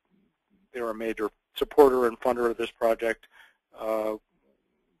 since they're a major supporter and funder of this project.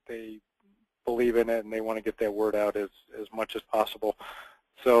 They believe in it, and they want to get that word out as much as possible.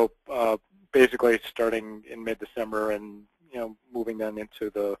 So basically starting in mid-December, and, you know, moving then into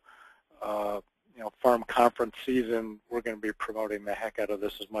the you know, farm conference season, we're going to be promoting the heck out of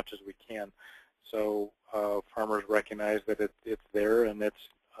this as much as we can. So farmers recognize that it's there, and it's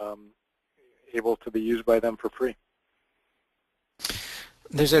able to be used by them for free.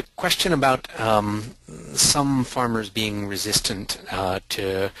 There's a question about some farmers being resistant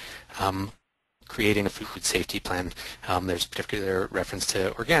to creating a food safety plan. There's particular reference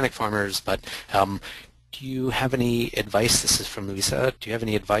to organic farmers, but do you have any advice? This is from Luisa. Do you have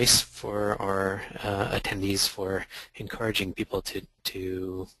any advice for our attendees for encouraging people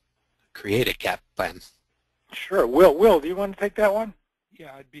to create a GAP plan? Sure. Will, do you want to take that one?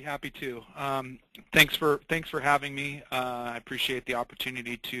 Yeah, I'd be happy to. Thanks for having me. I appreciate the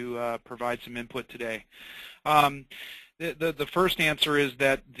opportunity to provide some input today. The first answer is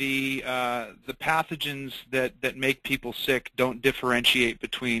that the pathogens that make people sick don't differentiate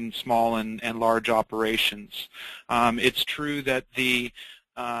between small and large operations. It's true that the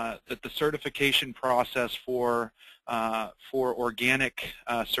certification process for organic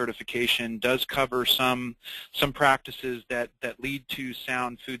certification does cover some practices that lead to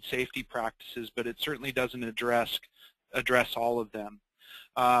sound food safety practices, but it certainly doesn't address all of them.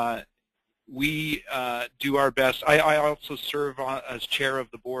 we do our best. I also serve as chair of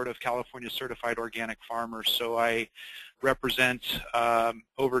the board of California Certified Organic Farmers, so I represent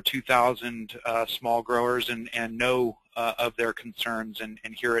over 2,000 small growers and know of their concerns and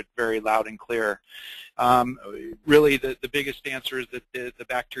hear it very loud and clear. Really, the biggest answer is that the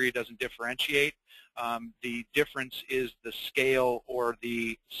bacteria doesn't differentiate. The difference is the scale or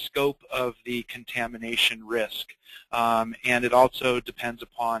the scope of the contamination risk. And it also depends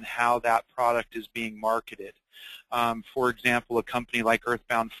upon how that product is being marketed. For example, a company like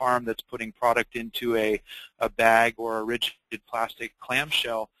Earthbound Farm that's putting product into a bag or a rigid plastic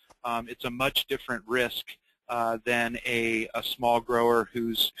clamshell, it's a much different risk than a small grower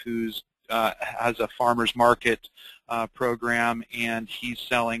who's has a farmer's market program and he's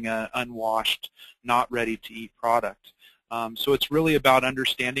selling an unwashed, not ready to eat product. So it's really about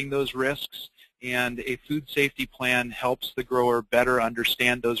understanding those risks, and a food safety plan helps the grower better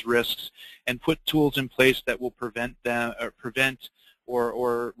understand those risks and put tools in place that will prevent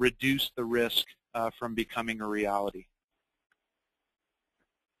or reduce the risk from becoming a reality.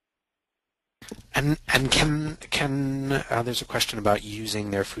 And there's a question about using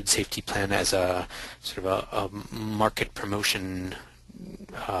their food safety plan as a sort of a market promotion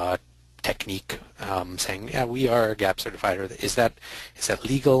technique, saying, yeah, we are GAP certified. Or is that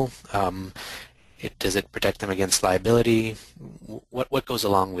legal? Does it protect them against liability? What goes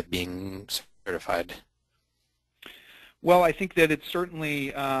along with being certified? Well, I think that it's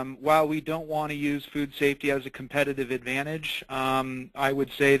certainly, while we don't want to use food safety as a competitive advantage, I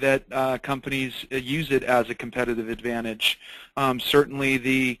would say that companies use it as a competitive advantage. Certainly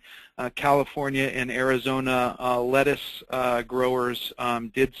the California and Arizona lettuce growers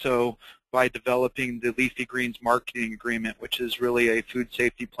did so by developing the Leafy Greens Marketing Agreement, which is really a food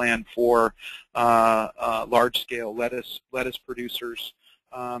safety plan for large-scale lettuce producers.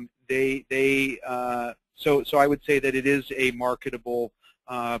 So I would say that it is a marketable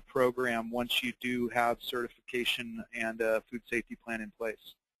program once you do have certification and a food safety plan in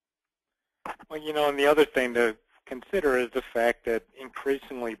place. Well, you know, and the other thing to consider is the fact that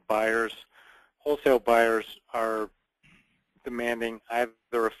increasingly wholesale buyers are demanding either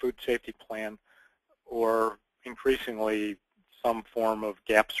a food safety plan or increasingly some form of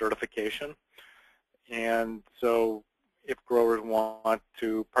GAP certification. And so if growers want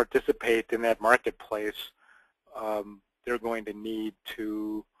to participate in that marketplace, they're going to need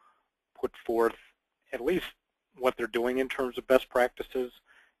to put forth at least what they're doing in terms of best practices,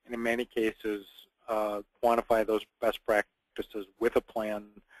 and in many cases quantify those best practices with a plan,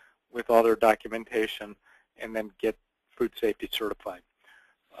 with all their documentation, and then get food safety certified.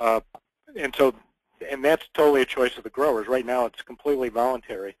 And that's totally a choice of the growers. Right now it's completely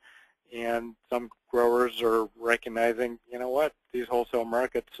voluntary, and some growers are recognizing, you know what, these wholesale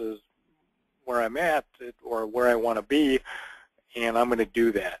markets is where I'm at or where I want to be, and I'm going to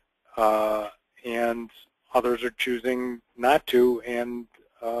do that. And others are choosing not to, and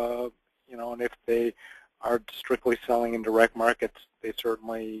you know, and if they are strictly selling in direct markets, they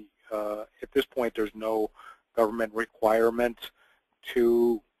certainly, at this point, there's no government requirement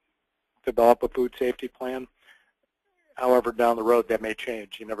to develop a food safety plan. However, down the road that may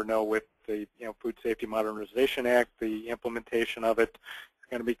change. You never know with the Food Safety Modernization Act, the implementation of it is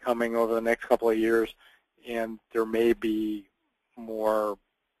going to be coming over the next couple of years, and there may be more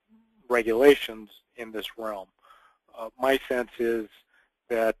regulations in this realm. My sense is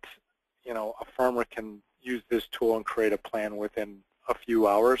that a farmer can use this tool and create a plan within a few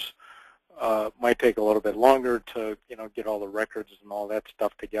hours. Might take a little bit longer to get all the records and all that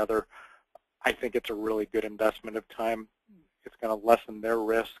stuff together. I think it's a really good investment of time. It's going to lessen their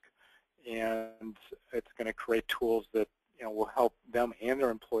risk, and it's going to create tools that will help them and their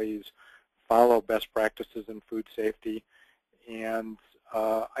employees follow best practices in food safety. And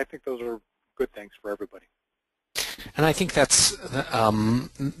I think those are good things for everybody. And I think that's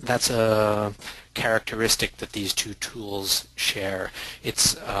a characteristic that these two tools share.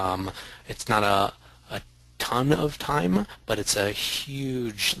 It's not a ton of time, but it's a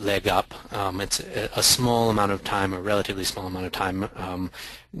huge leg up. It's a small amount of time, a relatively small amount of time,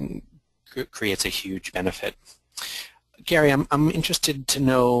 creates a huge benefit. Gary, I'm interested to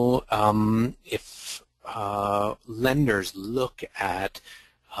know if lenders look at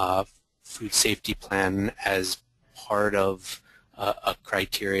food safety plan as part of a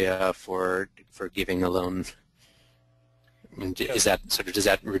criteria for giving a loan. I mean, does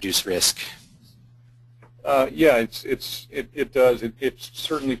that reduce risk? Yeah, it does. It's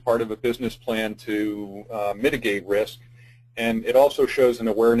certainly part of a business plan to mitigate risk, and it also shows an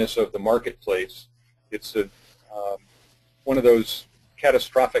awareness of the marketplace. It's one of those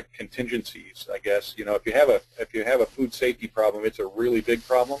catastrophic contingencies, I guess. You know, if you have a food safety problem, it's a really big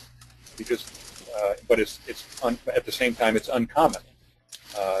problem, because but at the same time it's uncommon.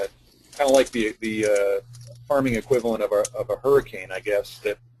 Kind of like the farming equivalent of a hurricane, I guess,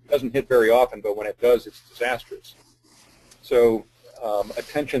 that doesn't hit very often, but when it does, it's disastrous. So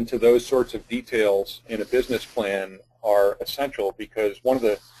attention to those sorts of details in a business plan are essential, because one of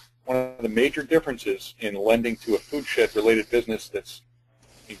the major differences in lending to a food shed related business that's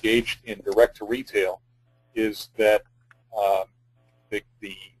engaged in direct to retail is that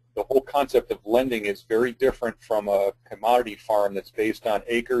the whole concept of lending is very different from a commodity farm that's based on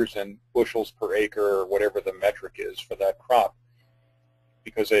acres and bushels per acre, or whatever the metric is for that crop,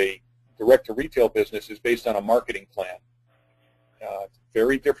 because a direct to retail business is based on a marketing plan.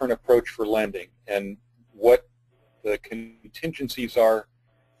 Very different approach for lending, and what the contingencies are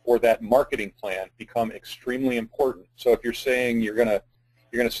for that marketing plan become extremely important. So if you're saying you're going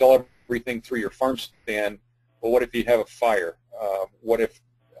to sell everything through your farm stand, well, what if you have a fire? What if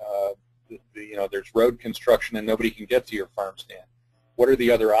there's road construction and nobody can get to your farm stand? What are the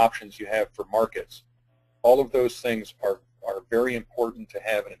other options you have for markets? All of those things are very important to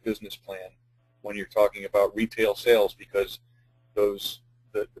have in a business plan when you're talking about retail sales, because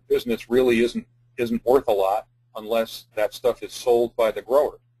the business really isn't worth a lot unless that stuff is sold by the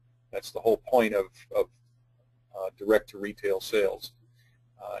grower. That's the whole point of direct to retail sales.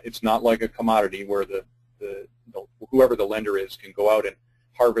 It's not like a commodity where whoever the lender is can go out and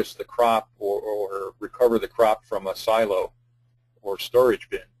harvest the crop or recover the crop from a silo or storage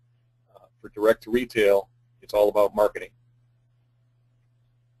bin. For direct to retail, it's all about marketing.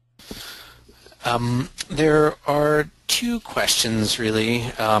 There are two questions, really,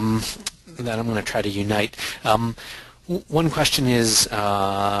 that I'm going to try to unite. One question is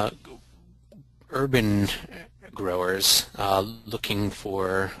urban growers looking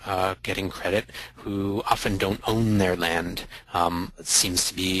for getting credit who often don't own their land. It seems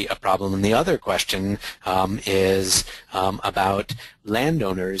to be a problem. And the other question is about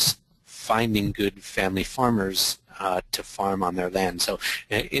landowners finding good family farmers to farm on their land. So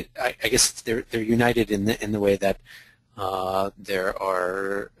I guess they're united in the way that there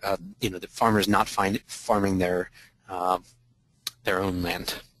are the farmers not farming their own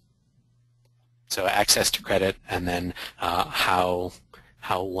land. So access to credit, and then how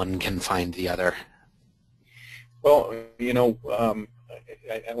one can find the other. Well, I don't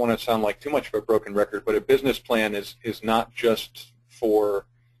want to sound like too much of a broken record, but a business plan is not just for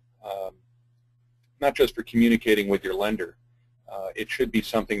communicating with your lender. It should be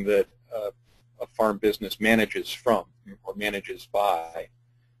something that a farm business manages from or manages by,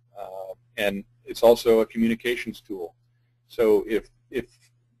 and it's also a communications tool. So if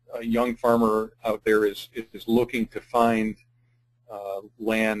a young farmer out there is looking to find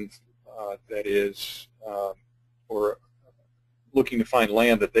land that is, or looking to find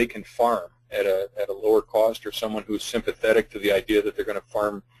land that they can farm at a lower cost, or someone who's sympathetic to the idea that they're going to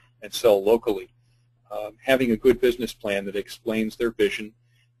farm and sell locally, having a good business plan that explains their vision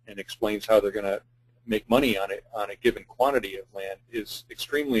and explains how they're going to make money on a given quantity of land is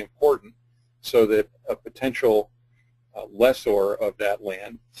extremely important, so that a potential lessor of that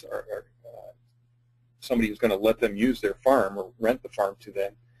land, or somebody who's going to let them use their farm or rent the farm to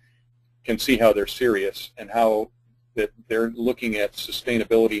them, can see how they're serious and how that they're looking at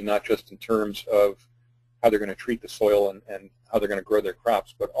sustainability, not just in terms of how they're going to treat the soil and how they're going to grow their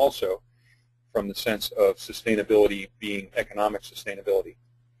crops, but also from the sense of sustainability being economic sustainability.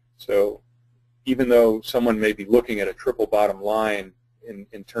 So even though someone may be looking at a triple bottom line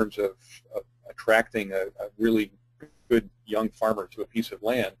in terms of attracting a really good young farmer to a piece of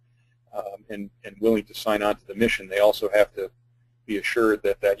land and willing to sign on to the mission, they also have to be assured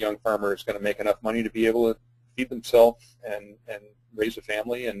that that young farmer is going to make enough money to be able to feed themselves and raise a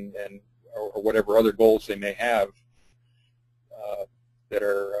family or whatever other goals they may have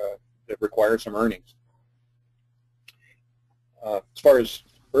that require some earnings. As far as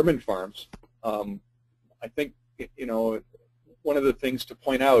urban farms, I think one of the things to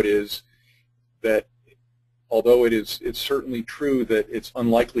point out is that although it's certainly true that it's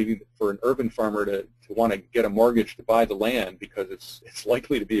unlikely for an urban farmer to want to get a mortgage to buy the land because it's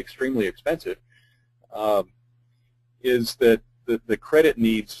likely to be extremely expensive, is that the credit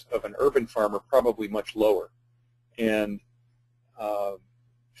needs of an urban farm are probably much lower. And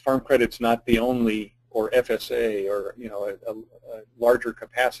Farm Credit's not the only, or FSA, or a larger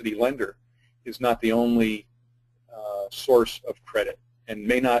capacity lender is not the only source of credit, and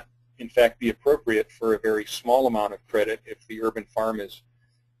may not in fact be appropriate for a very small amount of credit if the urban farm is,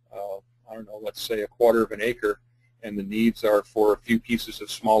 I don't know, let's say a quarter of an acre, and the needs are for a few pieces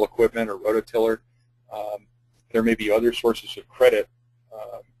of small equipment or rototiller, there may be other sources of credit.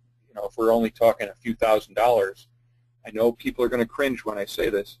 You know, if we're only talking a few $1,000s, I know people are going to cringe when I say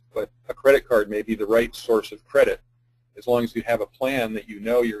this, but a credit card may be the right source of credit as long as you have a plan that you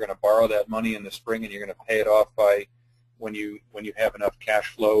know you're going to borrow that money in the spring and you're going to pay it off by when you have enough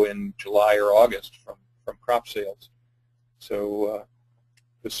cash flow in July or August from crop sales. So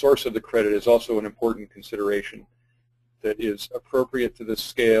the source of the credit is also an important consideration that is appropriate to the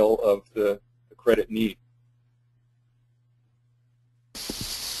scale of the credit need.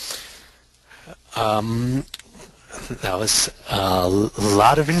 That was a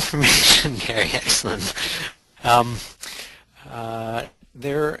lot of information, Gary. Excellent.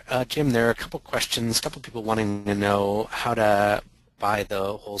 Jim, there are a couple questions, a couple people wanting to know how to buy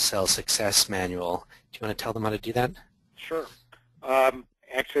the Wholesale Success Manual. Do you want to tell them how to do that? Sure.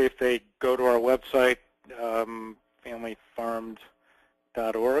 Actually, if they go to our website,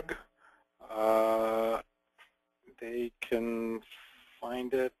 familyfarmed.org, they can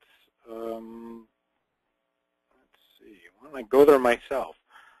find it. Let's see. Why don't I go there myself?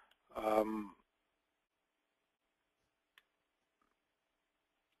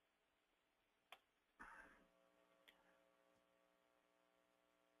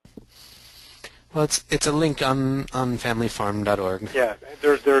 Well, it's a link on familyfarm.org. Yeah,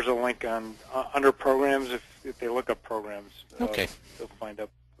 there's a link on under programs. If they look up programs, okay, they'll find a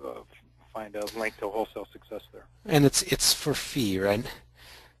link to Wholesale Success there. And it's for fee, right?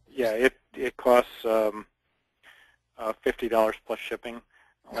 Yeah, it costs $50 plus shipping,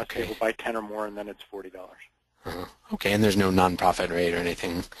 unless people buy 10 or more, and then it's $40. Okay, and there's no nonprofit rate or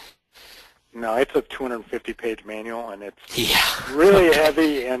anything. No, it's a 250-page manual, and it's really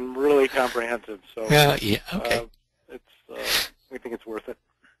heavy and really comprehensive. So okay. We think it's worth it.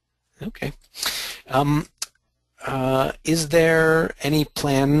 Okay. Is there any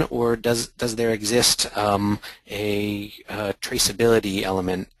plan, or does there exist a traceability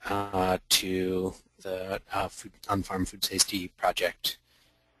element to the on-farm food safety project?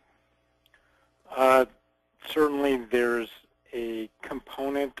 Certainly, there's a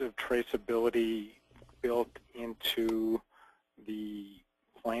component of traceability built into the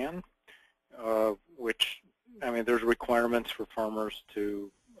plan, which, I mean, there's requirements for farmers to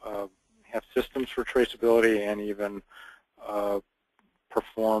have systems for traceability and even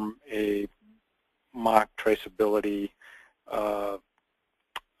perform a mock traceability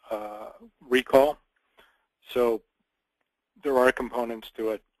recall. So there are components to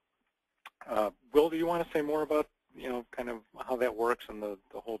it. Will, do you want to say more about, kind of how that works and the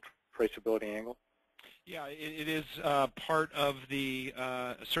whole traceability angle? Yeah, it is part of the,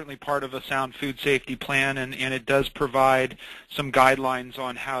 certainly part of a sound food safety plan, and it does provide some guidelines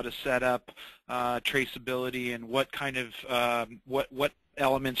on how to set up traceability and what kind of, what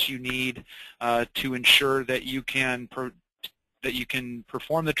elements you need to ensure that you can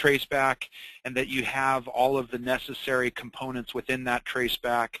perform the traceback and that you have all of the necessary components within that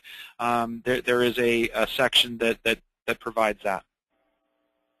traceback. There is a section that provides that.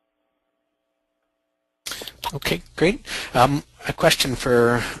 Okay, great. A question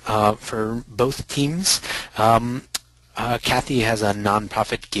for both teams. Kathy has a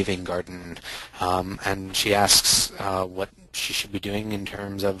nonprofit giving garden, and she asks what she should be doing in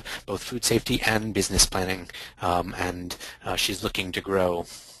terms of both food safety and business planning, and she's looking to grow.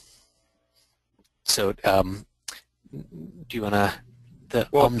 So, do you want to? The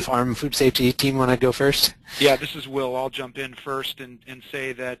on-farm food safety team want to go first? Yeah, this is Will. I'll jump in first and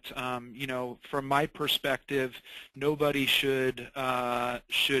say that, from my perspective, nobody should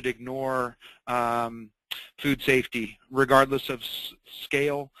ignore food safety, regardless of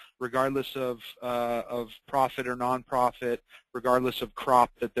scale, regardless of profit or non-profit, regardless of crop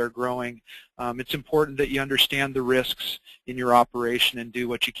that they're growing. It's important that you understand the risks in your operation and do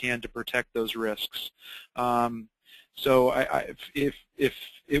what you can to protect those risks. So if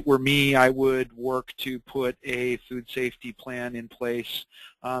it were me, I would work to put a food safety plan in place.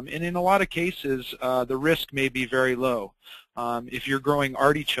 And in a lot of cases, the risk may be very low. If you're growing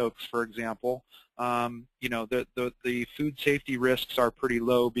artichokes, for example, the food safety risks are pretty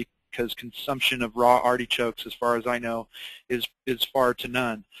low because consumption of raw artichokes, as far as I know, is far to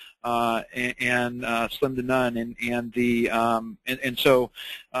none. And slim to none, and so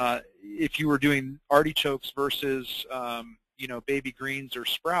if you were doing artichokes versus baby greens or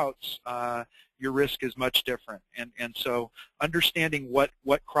sprouts, your risk is much different. And so understanding what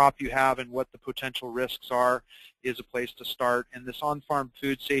crop you have and what the potential risks are is a place to start. And this on-farm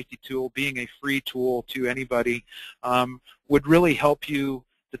food safety tool, being a free tool to anybody, would really help you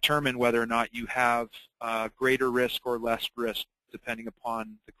determine whether or not you have greater risk or less risk depending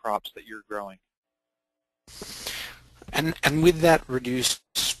upon the crops that you're growing. And with that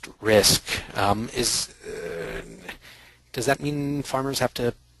reduced risk, does that mean farmers have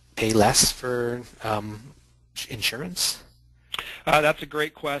to pay less for insurance? That's a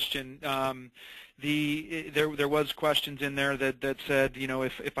great question. There was questions in there that said, you know,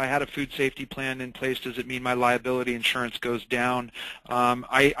 if I had a food safety plan in place, does it mean my liability insurance goes down?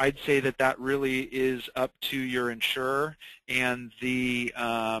 I'd say that really is up to your insurer and the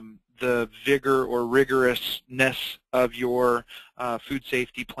vigor or rigorousness of your food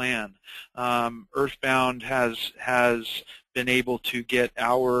safety plan. Earthbound has been able to get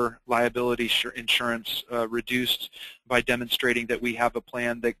our liability insurance reduced by demonstrating that we have a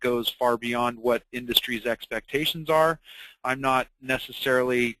plan that goes far beyond what industry's expectations are. I'm not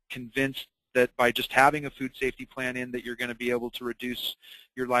necessarily convinced that by just having a food safety plan in that you're going to be able to reduce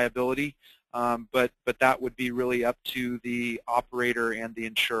your liability, but that would be really up to the operator and the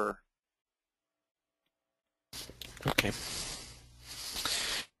insurer. Okay.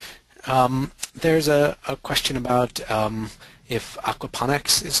 There's a question about if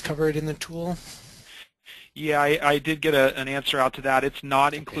aquaponics is covered in the tool. Yeah, I did get an answer out to that. It's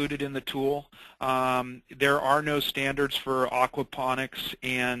not included in the tool. There are no standards for aquaponics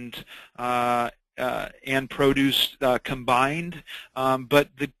and produce combined. But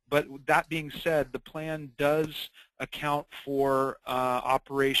that being said, the plan does account for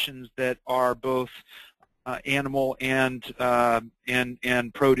operations that are both animal and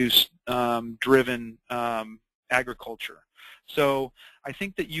produce driven agriculture. So I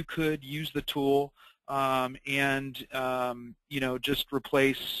think that you could use the tool and you know, just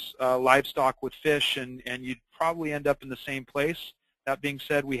replace livestock with fish, and you'd probably end up in the same place. That being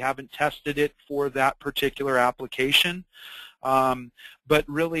said, we haven't tested it for that particular application. But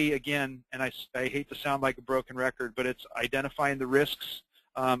really, again, and I hate to sound like a broken record, but it's identifying the risks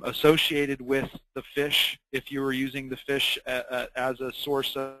associated with the fish. If you were using the fish as a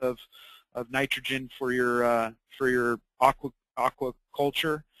source of nitrogen for your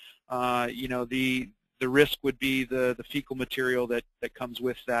aquaculture, you know, the risk would be the fecal material that comes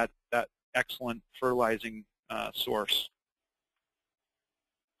with that excellent fertilizing source.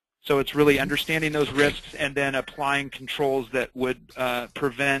 So it's really understanding those risks and then applying controls that would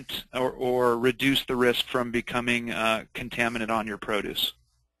prevent or reduce the risk from becoming contaminant on your produce.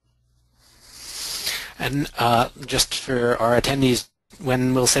 And just for our attendees,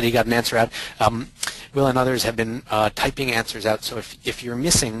 when Will said he got an answer out, Will and others have been typing answers out. So if you're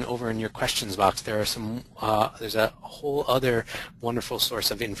missing over in your questions box, there are some. There's a whole other wonderful source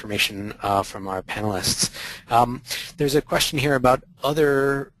of information from our panelists. There's a question here about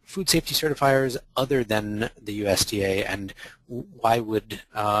other food safety certifiers other than the USDA, and why would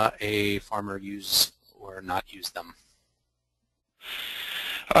a farmer use or not use them?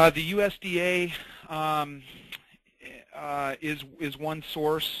 The USDA is one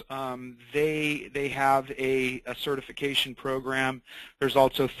source. They have a certification program. There's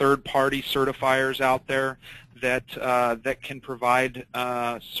also third-party certifiers out there that can provide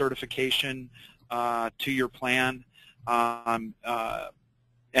certification to your plan.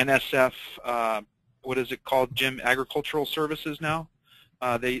 NSF, what is it called, Jim? Agricultural Services now.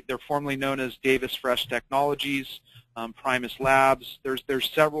 They're formerly known as Davis Fresh Technologies, Primus Labs. There's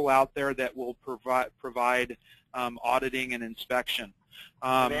several out there that will provide auditing and inspection.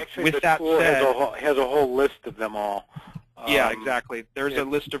 And actually, with the that tool said, has a whole list of them all. Yeah, exactly. There's a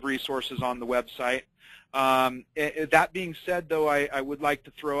list of resources on the website. That being said, though, I would like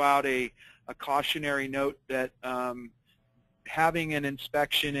to throw out a cautionary note that having an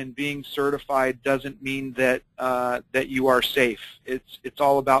inspection and being certified doesn't mean that that you are safe. It's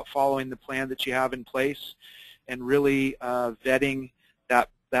all about following the plan that you have in place and really vetting that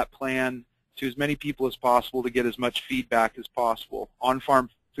plan to as many people as possible to get as much feedback as possible. On-farm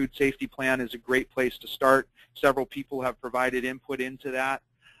food safety plan is a great place to start. Several people have provided input into that.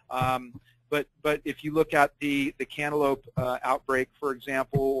 But if you look at the cantaloupe outbreak, for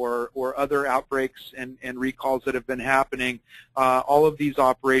example, or other outbreaks and recalls that have been happening, all of these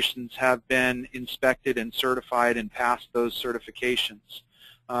operations have been inspected and certified and passed those certifications.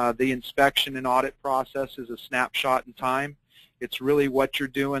 The inspection and audit process is a snapshot in time. It's really what you're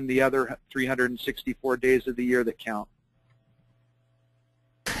doing the other 364 days of the year that count.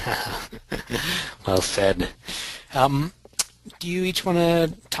 Well said. Do you each want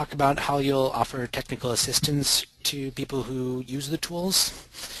to talk about how you'll offer technical assistance to people who use the tools?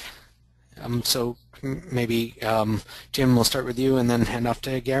 So maybe Jim, we'll start with you and then hand off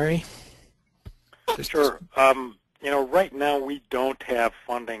to Gary. Sure. right now we don't have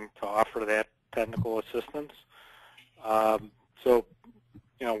funding to offer that technical assistance. So,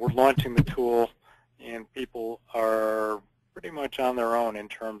 we're launching the tool, and people are pretty much on their own in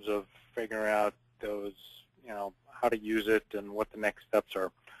terms of figuring out those, how to use it and what the next steps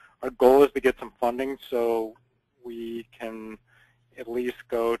are. Our goal is to get some funding so we can at least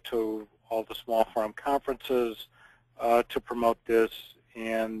go to all the small farm conferences to promote this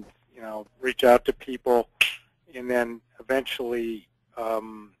and, reach out to people. And then eventually,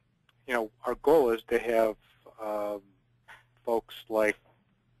 our goal is to have folks like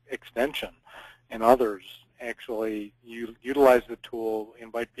Extension and others actually utilize the tool,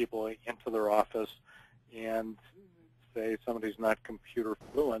 invite people into their office, and say somebody's not computer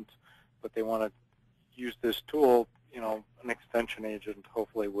fluent, but they want to use this tool, an extension agent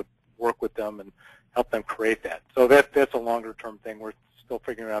hopefully would work with them and help them create that. So that's a longer term thing. We're still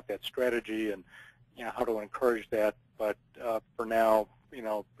figuring out that strategy and how to encourage that, but for now,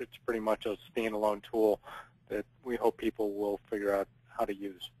 it's pretty much a standalone tool that we hope people will figure out how to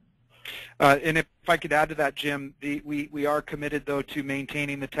use. And if I could add to that, Jim, we are committed, though, to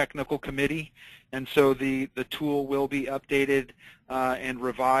maintaining the technical committee, and so the tool will be updated and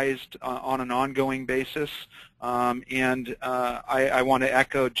revised on an ongoing basis. And I want to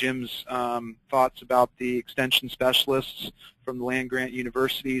echo Jim's thoughts about the extension specialists from the land-grant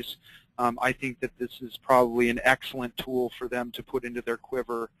universities. I think that this is probably an excellent tool for them to put into their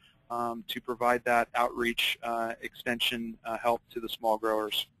quiver to provide that outreach extension help to the small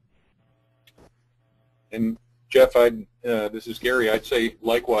growers. And Jeff, this is Gary. I'd say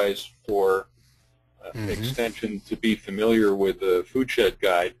likewise for Extension to be familiar with the food shed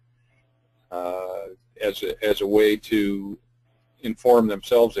guide as a way to inform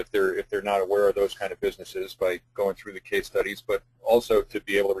themselves if they're not aware of those kind of businesses by going through the case studies, but also to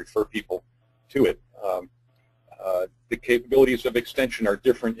be able to refer people to it. The capabilities of Extension are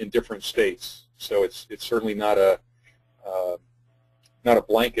different in different states, so it's certainly not a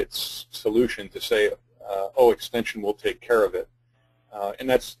blanket solution to say, oh, Extension will take care of it. And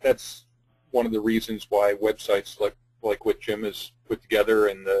that's one of the reasons why websites like what Jim has put together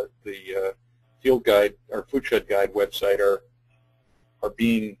and the field guide or food shed guide website are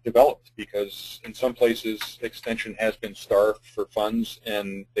being developed, because in some places Extension has been starved for funds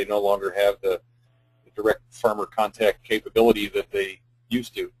and they no longer have the direct farmer contact capability that they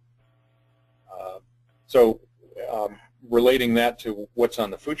used to. Relating that to what's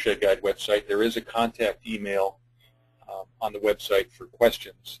on the food shed guide website, there is a contact email on the website for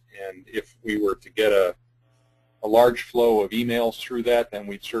questions, and if we were to get a large flow of emails through that, then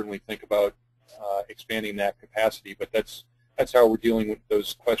we'd certainly think about expanding that capacity. But that's how we're dealing with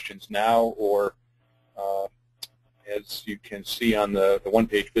those questions now, or as you can see on the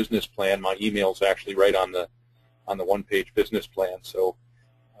one-page business plan, my email is actually right on the one-page business plan. So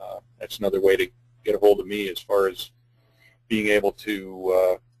that's another way to get a hold of me as far as being able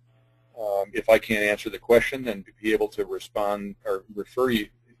to, if I can't answer the question, then to be able to respond or refer you,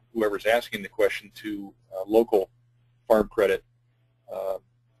 whoever's asking the question, to a local farm credit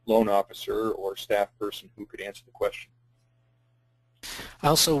loan officer or staff person who could answer the question. I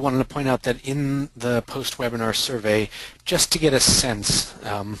also wanted to point out that in the post-webinar survey, just to get a sense,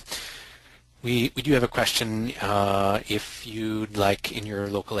 we do have a question if you'd like in your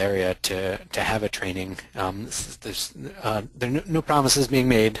local area to have a training. There are no promises being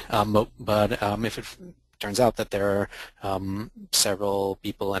made, but if it turns out that there are several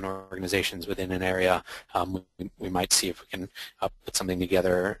people and organizations within an area, we might see if we can put something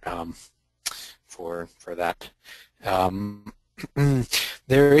together for that.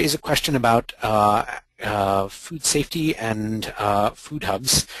 There is a question about food safety and food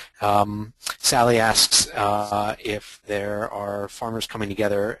hubs. Sally asks if there are farmers coming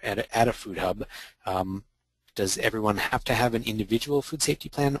together at a food hub. Does everyone have to have an individual food safety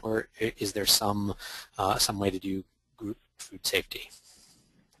plan, or is there some way to do group food safety?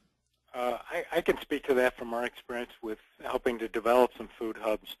 I can speak to that from our experience with helping to develop some food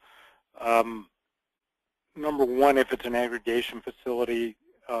hubs. Number one, if it's an aggregation facility,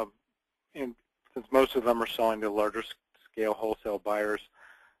 and since most of them are selling to larger scale wholesale buyers,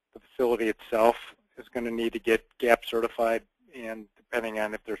 the facility itself is going to need to get GAP certified, and depending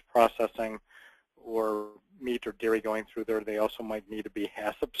on if there's processing or meat or dairy going through there, they also might need to be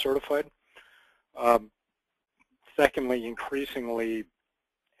HACCP certified. Secondly, increasingly,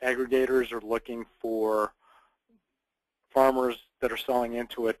 aggregators are looking for farmers that are selling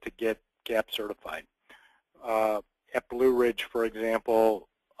into it to get GAP certified. At Blue Ridge, for example,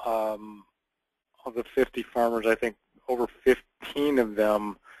 of the 50 farmers, I think over 15 of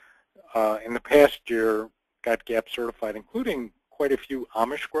them in the past year got GAP certified, including quite a few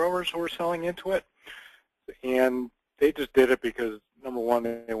Amish growers who were selling into it. And they just did it because, number one,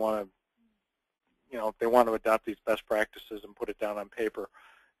 they want to adopt these best practices and put it down on paper.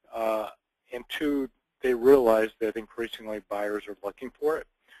 And two, they realize that increasingly buyers are looking for it.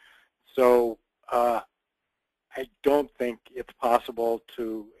 So I don't think it's possible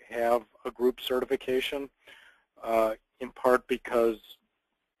to have a group certification, in part because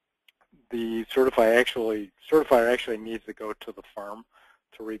the certifier actually needs to go to the farm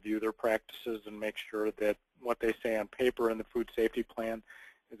to review their practices and make sure that what they say on paper in the food safety plan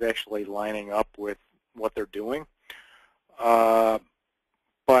is actually lining up with what they're doing.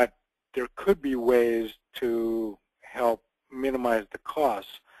 But there could be ways to help minimize the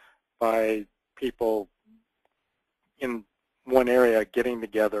costs by people in one area getting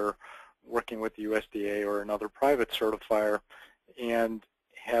together, working with the USDA or another private certifier, and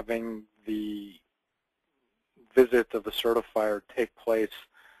having the visit of the certifier take place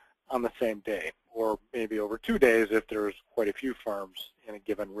on the same day, or maybe over 2 days if there's quite a few farms in a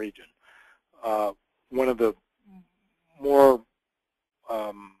given region. One of the more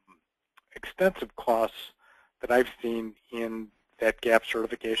extensive costs that I've seen in that GAP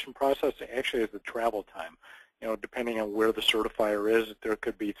certification process actually is the travel time. Depending on where the certifier is, there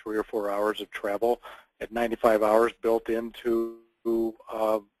could be 3 or 4 hours of travel at 95 hours built into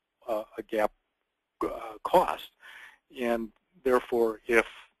a GAP cost. And therefore, if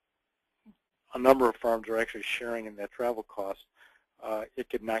a number of farms are actually sharing in that travel cost, it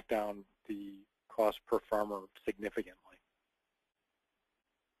could knock down the cost per farmer significantly.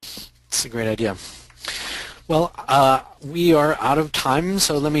 That's a great idea. Well, we are out of time,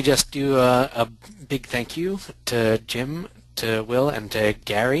 so let me just do a big thank you to Jim, to Will, and to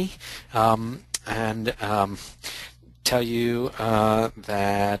Gary, and tell you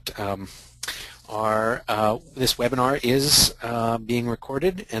that this webinar is being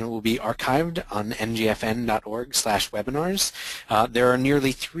recorded and it will be archived on ngfn.org/webinars. There are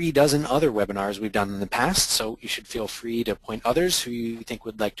nearly 3 dozen other webinars we've done in the past, so you should feel free to point others who you think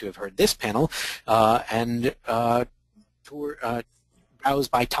would like to have heard this panel and browse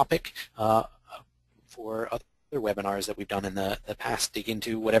by topic for other webinars that we've done in the past. Dig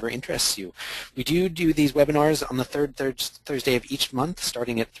into whatever interests you. We do these webinars on the third Thursday of each month,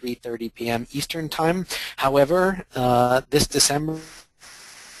 starting at 3:30 p.m. Eastern Time. However, this December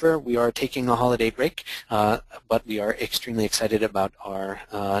we are taking a holiday break, but we are extremely excited about our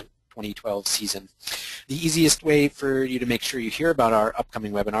 2012 season. The easiest way for you to make sure you hear about our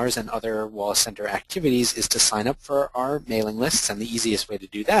upcoming webinars and other Wallace Center activities is to sign up for our mailing lists, and the easiest way to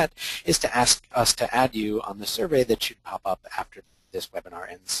do that is to ask us to add you on the survey that should pop up after this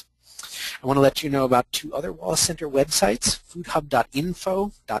webinar ends. I want to let you know about 2 other Wallace Center websites.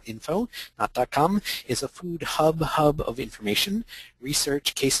 Foodhub.info, not .com, is a food hub of information,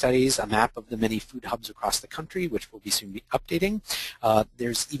 research, case studies, a map of the many food hubs across the country, which we'll be soon be updating.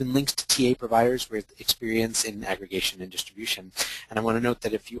 There's even links to TA providers with experience in aggregation and distribution. And I want to note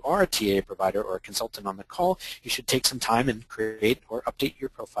that if you are a TA provider or a consultant on the call, you should take some time and create or update your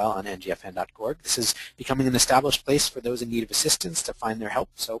profile on ngfn.org. This is becoming an established place for those in need of assistance to find their help,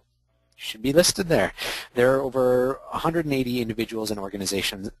 so should be listed there. There are over 180 individuals and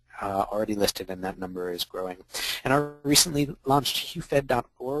organizations already listed, and that number is growing. And our recently launched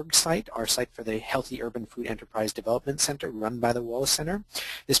HuFed.org site, our site for the Healthy Urban Food Enterprise Development Center run by the Wallace Center.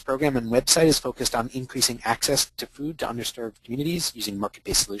 This program and website is focused on increasing access to food to underserved communities using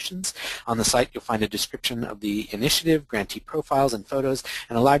market-based solutions. On the site, you'll find a description of the initiative, grantee profiles and photos,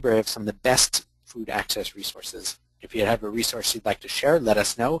 and a library of some of the best food access resources. If you have a resource you'd like to share, let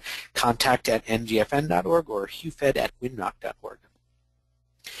us know. Contact at ngfn.org or hufed@winrock.org.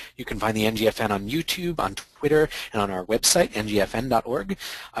 You can find the NGFN on YouTube, on Twitter, and on our website, ngfn.org.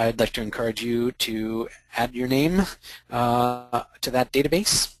 I'd like to encourage you to add your name to that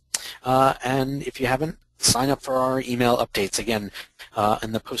database. And if you haven't, sign up for our email updates. Again,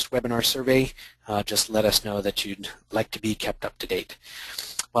 in the post-webinar survey, just let us know that you'd like to be kept up to date.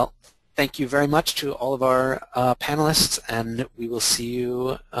 Well, thank you very much to all of our panelists, and we will see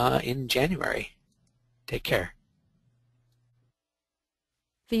you in January. Take care.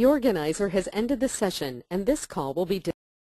 The organizer has ended the session, and this call will be